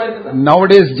 கடினமா இருக்கிறதா?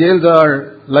 nowadays jails are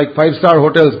like 5-star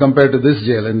hotels compared to this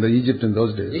jail in the Egypt in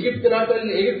those days.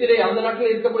 எகிப்திலே அந்த நாட்டில்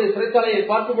இருக்கக்கூடிய சிறைச்சாலையை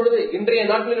பார்க்கும் பொழுது இன்றைய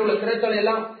நாட்டில் உள்ள சிறைச்சாலை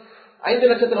எல்லாம் 5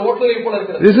 நட்சத்திர ஹோட்டல்களை போல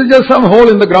இருக்கிறது. This is just some hole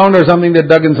in the ground or something they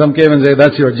dug in some cave and say,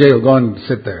 that's your jail, go and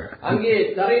sit there. அங்கே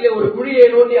தரையிலே ஒரு குழியை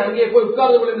நோண்டி அங்கே போய்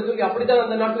உட்கார்ந்து கொள் என்று சொல்லி அப்படிதான்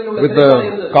அந்த நாட்டில் உள்ள With சிறைச்சாலை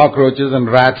இருந்தது. the cockroaches and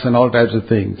rats and all types of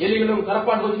things. எலிகளும்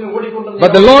கரப்பான் பூச்சிகளும் ஓடிக்கொண்டிருந்தது.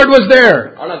 But the Lord was there.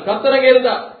 ஆனால் கர்த்தர் அங்கே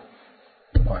இருந்தார்.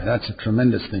 Boy, that's a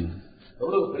tremendous thing.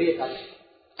 எவ்வளவு பெரிய காரியம்.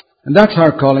 And that's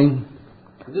our calling.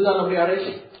 இதுதான் நம்முடைய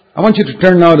அழைப்பு. I want you to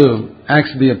turn now to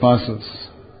Acts of the Apostles.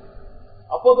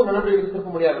 அப்போஸ்தலர் நடவடிக்கைகளுக்கு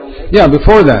திரும்ப முடியாது. Yeah,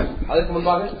 before that, அதற்கு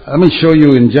முன்பாக let me show you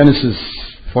in Genesis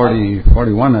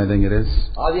 41, I think it is,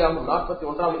 ஆதியாகமம்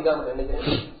 41ஆம் அதிகாரம்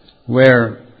நினைக்கிறேன், where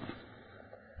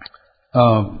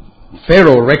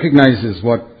Pharaoh recognizes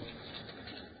what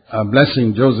blessing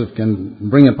Joseph can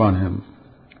bring upon him.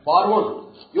 பார்வோன்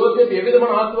யோசேப்பு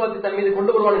எவ்விதமான ஆசீர்வாதத்தை தன் மீது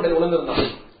கொண்டு வருவான் என்று உணர்ந்தான்.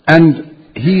 And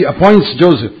he appoints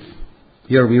Joseph.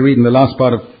 Here we read in the last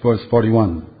part of verse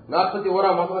 41.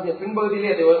 41ஆம் வசனத்தின் பின்பகுதியிலே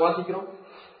அதை வாசிக்கிறோம்.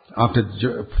 After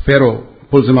Pharaoh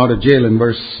pulls him out of jail in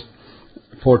verse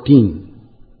 14.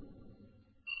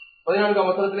 14ஆம்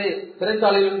வசனத்திலே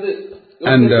சிறைச்சாலையிலிருந்து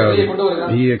And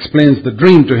he explains the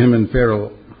dream to him and Pharaoh.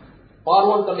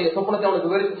 பார்வோன் தன்னுடைய சொப்பனத்தை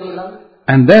அவனுக்கு விவரித்து சொல்கிறான்.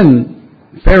 And then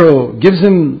Pharaoh gives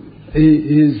him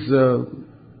his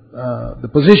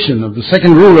the position of the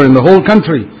second ruler in the whole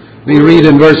country. We read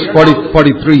in verse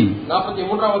 43.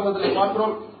 43ஆம் வசனத்திலே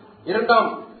பார்க்கிறோம், இரண்டாம்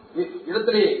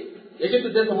இடத்திலே எகிப்து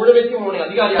தேசம் முழுவதும் அவனை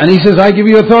அதிகாரியாக. And he says, I give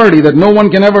you authority that no one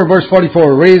can ever, verse 44,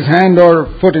 raise hand or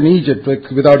foot in Egypt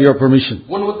without your permission.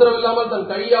 உன் உத்தரவு இல்லாமல் தன்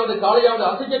கையாவது காலையாவது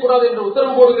அசைக்க கூடாது என்று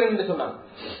உத்தரவு போடுகிறேன் என்று சொன்னான்.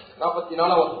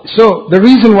 44ஆம் வசனம். So the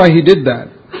reason why he did that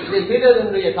இதை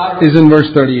செய்ததனுடைய காரணம் is in verse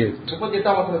 38.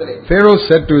 38ஆம் வசனத்திலே Pharaoh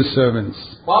said to his servants,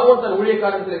 பார்வோன் தன்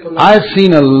ஊழியக்காரர்களிடத்திலே சொன்னான், I've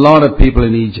seen a lot of people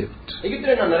in Egypt,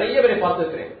 எகிப்திலே நான் நிறைய பேரை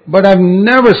பார்த்திருக்கிறேன். but I've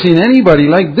never seen anybody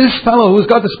like this fellow who's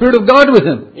got the Spirit of God with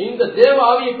him. இந்த தேவ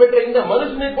ஆவியை பெற்ற இந்த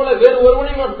மனுஷனைப் போல வேறு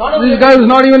ஒருவனையும் நான் காணவில்லை. This guy is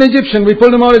not even Egyptian. We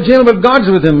pulled him out of jail, but God's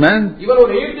with him, man. இவன்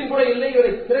ஒரு எகிப்தியன் கூட இல்லை.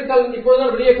 இவரை சிறைச்சாலையில்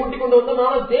இப்பொழுதுதான் வெளியே கூட்டிக் கொண்டு வந்தோம்.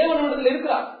 ஆனால் தேவனிடத்தில்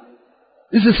இருக்கிறார்.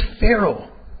 This is Pharaoh,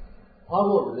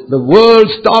 பார்வோன் the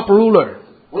world's top ruler.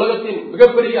 உலகத்தின்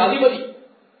மிகப்பெரிய அதிபதி.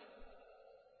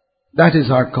 That is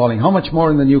our calling. How much more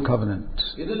in the new covenant?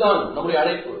 இதுதான் நம்முடைய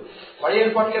அழைப்பு. பழைய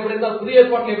ஏற்பாட்டில் எப்படி இருந்தால் புதிய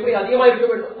ஏற்பாட்டில் எப்படி அதிகமாக இருக்க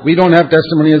வேண்டும். We don't have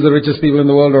testimony as the richest people in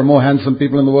the world or more handsome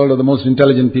people in the world or the most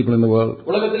intelligent people in the world.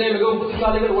 உலகத்திலே மிகவும்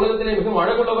புத்திசாலிகள், உலகத்திலே மிகவும்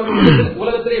அழகுள்ளவர்கள்,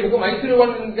 உலகத்திலே மிகவும்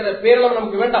ஐஸ்வர்யவான் என்கிற பெயரெல்லாம்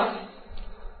நமக்கு வேண்டாம்.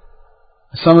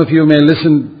 Some of you may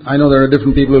listen. I know there are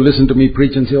different people who listen to me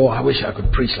preach and say, oh, I wish I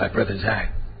could preach like Brother Zach.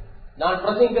 நான்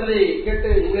பிரசங்கிக்கிறதை கேட்டு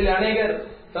உங்களில் அநேகர்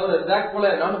சகோதரர் ஜாக் போல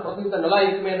நானும் பிரசங்கித்த நல்லா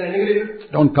இருக்குமே என்று எண்ணுகிறீர்கள்.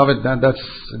 Don't covet that. That's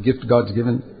a gift God's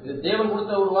given. இது தேவன்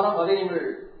கொடுத்த ஒரு வரம். அதை நீங்கள்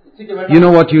இச்சிக்க வேண்டாம். You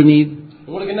know what you need?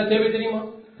 உங்களுக்கு என்ன தேவை தெரியுமா?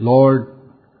 Lord,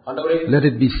 ஆண்டவரே, let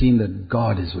it be seen that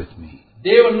God is with me.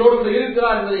 தேவன் என்னோடு கூட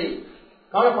இருக்கிறார் என்பதை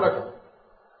காணப்படட்டும்.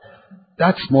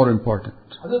 That's more important.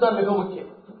 அதுதான் மிக முக்கியம்.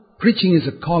 Preaching is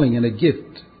a calling and a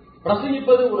gift.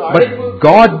 பிரசங்கிப்பது ஒரு But அழைப்பு.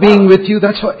 God being with you,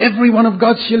 that's for every one of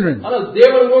God's children. ஆனால்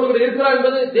தேவன் என்னோடு கூட இருக்கிறார்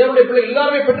என்பது தேவனுடைய பிள்ளை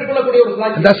எல்லாரும் பெற்றுக்கொள்ளக்கூடிய ஒரு And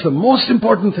சாட்சி. that's the most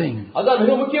important thing. அதுதான்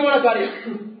மிக முக்கியமான காரியம்.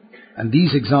 And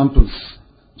these examples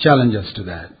challenge us to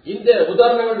that. இந்த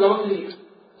உதாரணங்கள் நமக்கு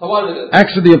சவால் விடுகிறது.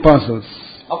 Acts of the Apostles,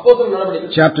 அப்போஸ்தலர்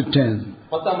நடவடிக்கைகள் chapter 10.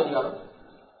 10ஆம் அதிகாரம்.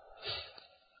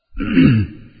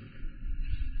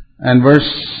 And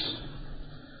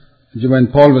when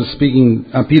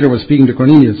Peter was speaking to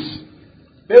Cornelius,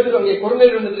 பேதுரு அங்கே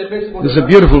கொர்நேலியுவிடத்திலே This is a பேசிக்கொண்டிருக்கிறார்.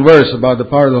 beautiful verse about the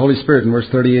power of the Holy Spirit in verse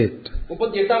 38.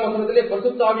 38ஆம் வசனத்திலே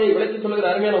பரிசுத்த ஆவியை விளக்கிச் சொல்லுகிற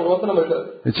அருமையான ஒரு வசனம் இருக்கிறது.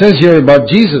 It says here about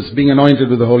Jesus being anointed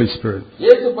with the Holy Spirit.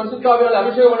 இயேசு பரிசுத்த ஆவியால்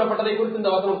அபிஷேகம் பண்ணப்பட்டதை குறித்து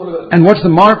இந்த வசனம் சொல்கிறது. And what's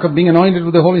the mark of being anointed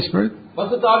with the Holy Spirit?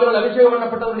 பரிசுத்த ஆவியால் அபிஷேகம்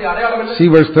பண்ணப்பட்டவருடைய அடையாளம் என்ன? See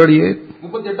verse 38.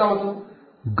 38ஆம் வசனம்.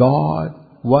 God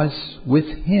was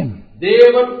with him.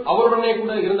 தேவன் அவருடனே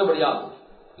கூட இருந்தபடியால்.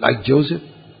 Like Joseph,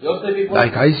 யோசேப்பை போல,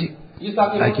 like Isaac,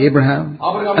 ஈசாக்கை like போல, Abraham,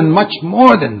 ஆபிரகாமை and போல, much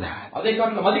more than that. அதை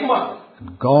காட்டிலும் அதிகமாக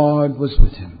God was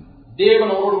with him.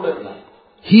 தேவன் அவரோடு கூட இருந்தார்.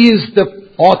 He is the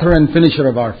author and finisher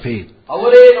of our faith.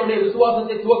 அவரே நம்முடைய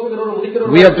விசுவாசத்தை துவக்குகிறவரும்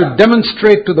முடிக்கிறவரும். We have to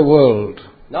demonstrate to the world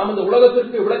நாம் இந்த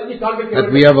உலகத்திற்கு விளக்கி காண்பிக்க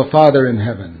that we have a Father in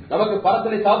heaven, நமக்கு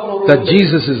பரத்திலே தகப்பன் that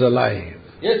Jesus is alive,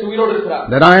 இயேசு உயிரோடு இருக்கிறார்,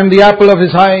 that I am the apple of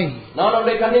his eye, நான்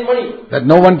அவருடைய கண்ணின் மணி, that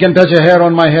no one can touch a hair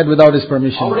on my head without his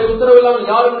permission, அவருடைய உத்தரவு இல்லாமல்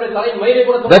யாரும் என்னுடைய தலையின் மயிரை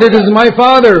கூட that it is my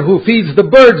Father who feeds the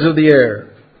birds of the air,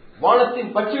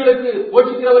 வானத்தின் பட்சிகளுக்கு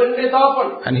போஷிக்கிறவர் என்னுடைய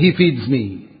தகப்பன், and he feeds me.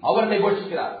 அவர் என்னை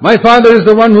போஷிக்கிறார். My Father is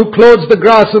the one who clothes the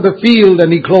grass of the field, and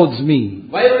he clothes me.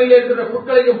 வயலிலே இருக்கிற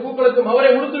புற்களையும் பூக்களுக்கும்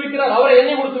அவரை உடுத்துவிக்கிறார், அவரை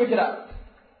என்னை உடுத்துவிக்கிறார்.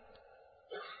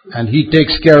 And he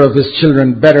takes care of his children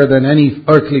better than any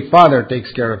earthly father takes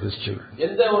care of his children.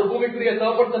 எந்த ஒரு பூமிக்குரிய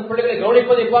தகப்பன் தன் பிள்ளைகளை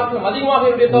கவனிப்பதை பார்க்கலாம் அதிகமாக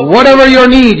என்னுடைய தகப்பன். Whatever your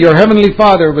need, your heavenly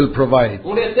Father will provide.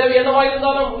 உங்களுடைய தேவை என்னவாக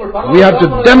இருந்தாலும் உங்கள் பரலோக We have to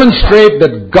demonstrate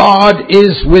that God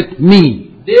is with me.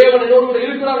 தேவன் என்னோடு கூட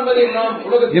இருக்கிறார் என்பதை நாம்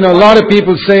உலகத்தில் You know, a lot of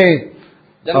people say,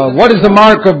 what is the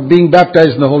mark of being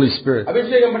baptized in the Holy Spirit?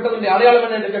 அபிஷேகம் பெற்றவனுடைய அடையாளம்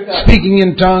என்ன என்று கேட்கிறார். Speaking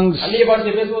in tongues? அந்நிய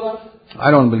பாஷை பேசுவதா? I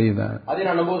don't believe that. அதை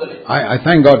நான் நம்புவதில்லை. I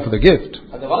thank God for the gift.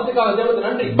 அந்த வரத்துக்காக தேவனுக்கு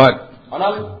நன்றி. But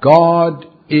ஆனால் God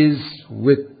is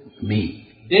with me.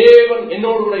 தேவன்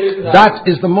என்னோடு கூட இருக்கிறார். That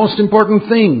is the most important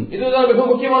thing. இதுதான் மிக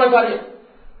முக்கியமான காரியம்.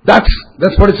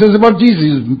 That's what it says about Jesus.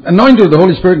 He was anointed with the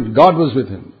Holy Spirit. God was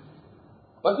with him.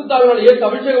 பரிசுத்த ஆவியால் இயேசு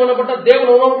அபிஷேகம் பண்ணப்பட்ட தேவன்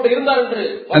அவரோடு கூட இருந்தார் என்று.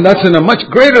 And that's in a much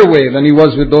greater way than he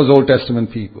was with those Old Testament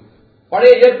people.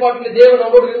 பழைய ஏற்பாட்டிலே தேவன்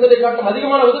அவரோடு இருந்ததை காட்டிலும்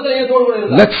அதிகமான விதத்தில் இயேசுவோடு கூட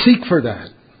இருந்தார். Let's seek for that.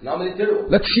 நாம் இதை தேடுவோம்.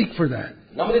 Let's seek for that.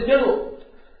 நாம் இதை தேடுவோம்.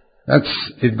 That's,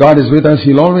 if God is with us,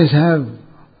 He'll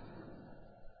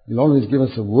always give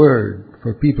us a word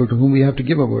for people to whom we have to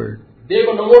give a word.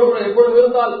 தேவன் நம்மோடு கூட எப்பொழுதும்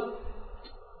இருந்தால்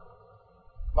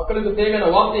மக்களுக்கு தேவையான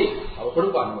வார்த்தை அவர்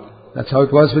கொடுப்பார். That's how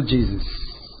it was with Jesus.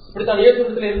 இப்படித்தான்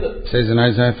இயேசுவிடத்தில் இருந்தது. It says in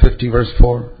Isaiah 50 verse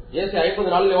 4. ஏசாயா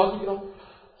 54 வாசிக்கிறோம்.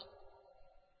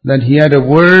 That He had a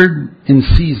word in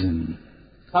season.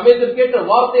 சமயத்திற்கேற்ற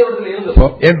வார்த்தை அவரிடத்தில் இருந்தது. For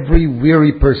every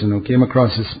weary person who came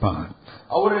across His path.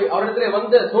 அவரிடத்திலே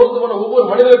வந்த சோர்ந்து போன ஒவ்வொரு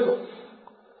மனிதனுக்கும்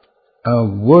a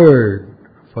word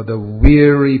for the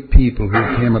weary people who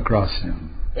came across Him.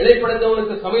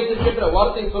 இளைப்படைந்தவனுக்கு சமயத்திற்கேற்ற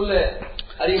வார்த்தை சொல்ல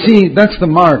அறிவு. See, that's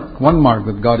the mark, one mark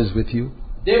that God is with you.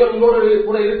 தேவன் உங்களோடு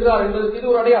கூட இருக்கிறார் என்பதற்கு இது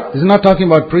ஒரு அடையாளம். It's not talking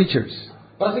about preachers.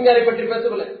 பிரசங்கியாரை பற்றி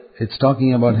பேசவில்லை. It's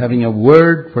talking about having a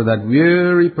word for that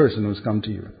weary person who's come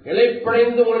to you.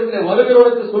 இளைப்படைந்து உங்களிடத்திலே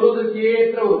வருகிறவனுக்கு சொல்வதற்கு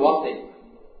ஏற்ற ஒரு வார்த்தை.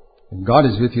 If God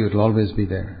is with you, it will always be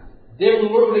there. தேவன்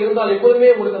உங்களோடு கூட இருந்தால்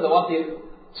எப்பொழுதுமே உங்களுக்கு அந்த வார்த்தை இருக்கும்.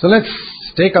 So let's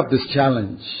take up this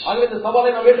challenge. ஆகவே இந்த சவாலை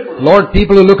நாம் ஏற்றுக்கொள்வோம். Lord,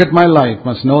 people who look at my life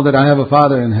must know that I have a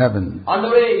Father in heaven.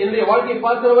 ஆண்டவரே, என்னுடைய வாழ்க்கையை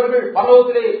பார்க்கிறவர்கள்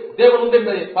பரலோகத்திலே தேவன் உண்டு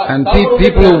என்பதை And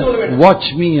people who watch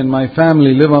me and my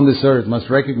family live on this earth must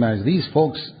recognize these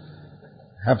folks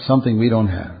have something we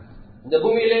don't have. இந்த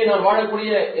பூமியிலே நான்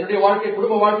வாழக்கூடிய என்னுடைய வாழ்க்கை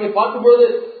குடும்ப வாழ்க்கையை பார்க்கும் பொழுது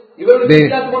இவர்களுக்கு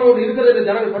வித்தியாசமான ஒன்று இருக்கிறது என்று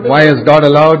ஜனங்கள் கண்டு. Why has God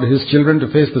allowed His children to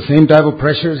face the same type of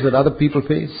pressures that other people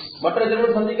face? மற்ற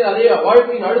ஜனங்கள் சந்திக்கிற அதே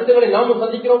வாழ்க்கையின் அழுத்தங்களை நாமும்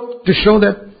சந்திக்கிறோம். To show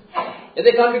that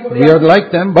எதை காண்பிக்க we are like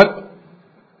them, but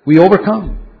we overcome.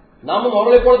 நாமும்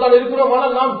அவர்களைப் போல தான் இருக்கிறோம்,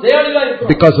 ஆனால் நாம் ஜெயாளிகளா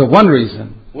இருக்கிறோம். Because of one reason,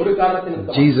 ஒரு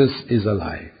காரணத்தினால் Jesus is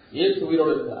alive. இயேசு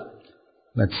உயிரோடு இருக்கிறார்.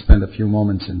 Let's spend a few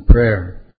moments in prayer.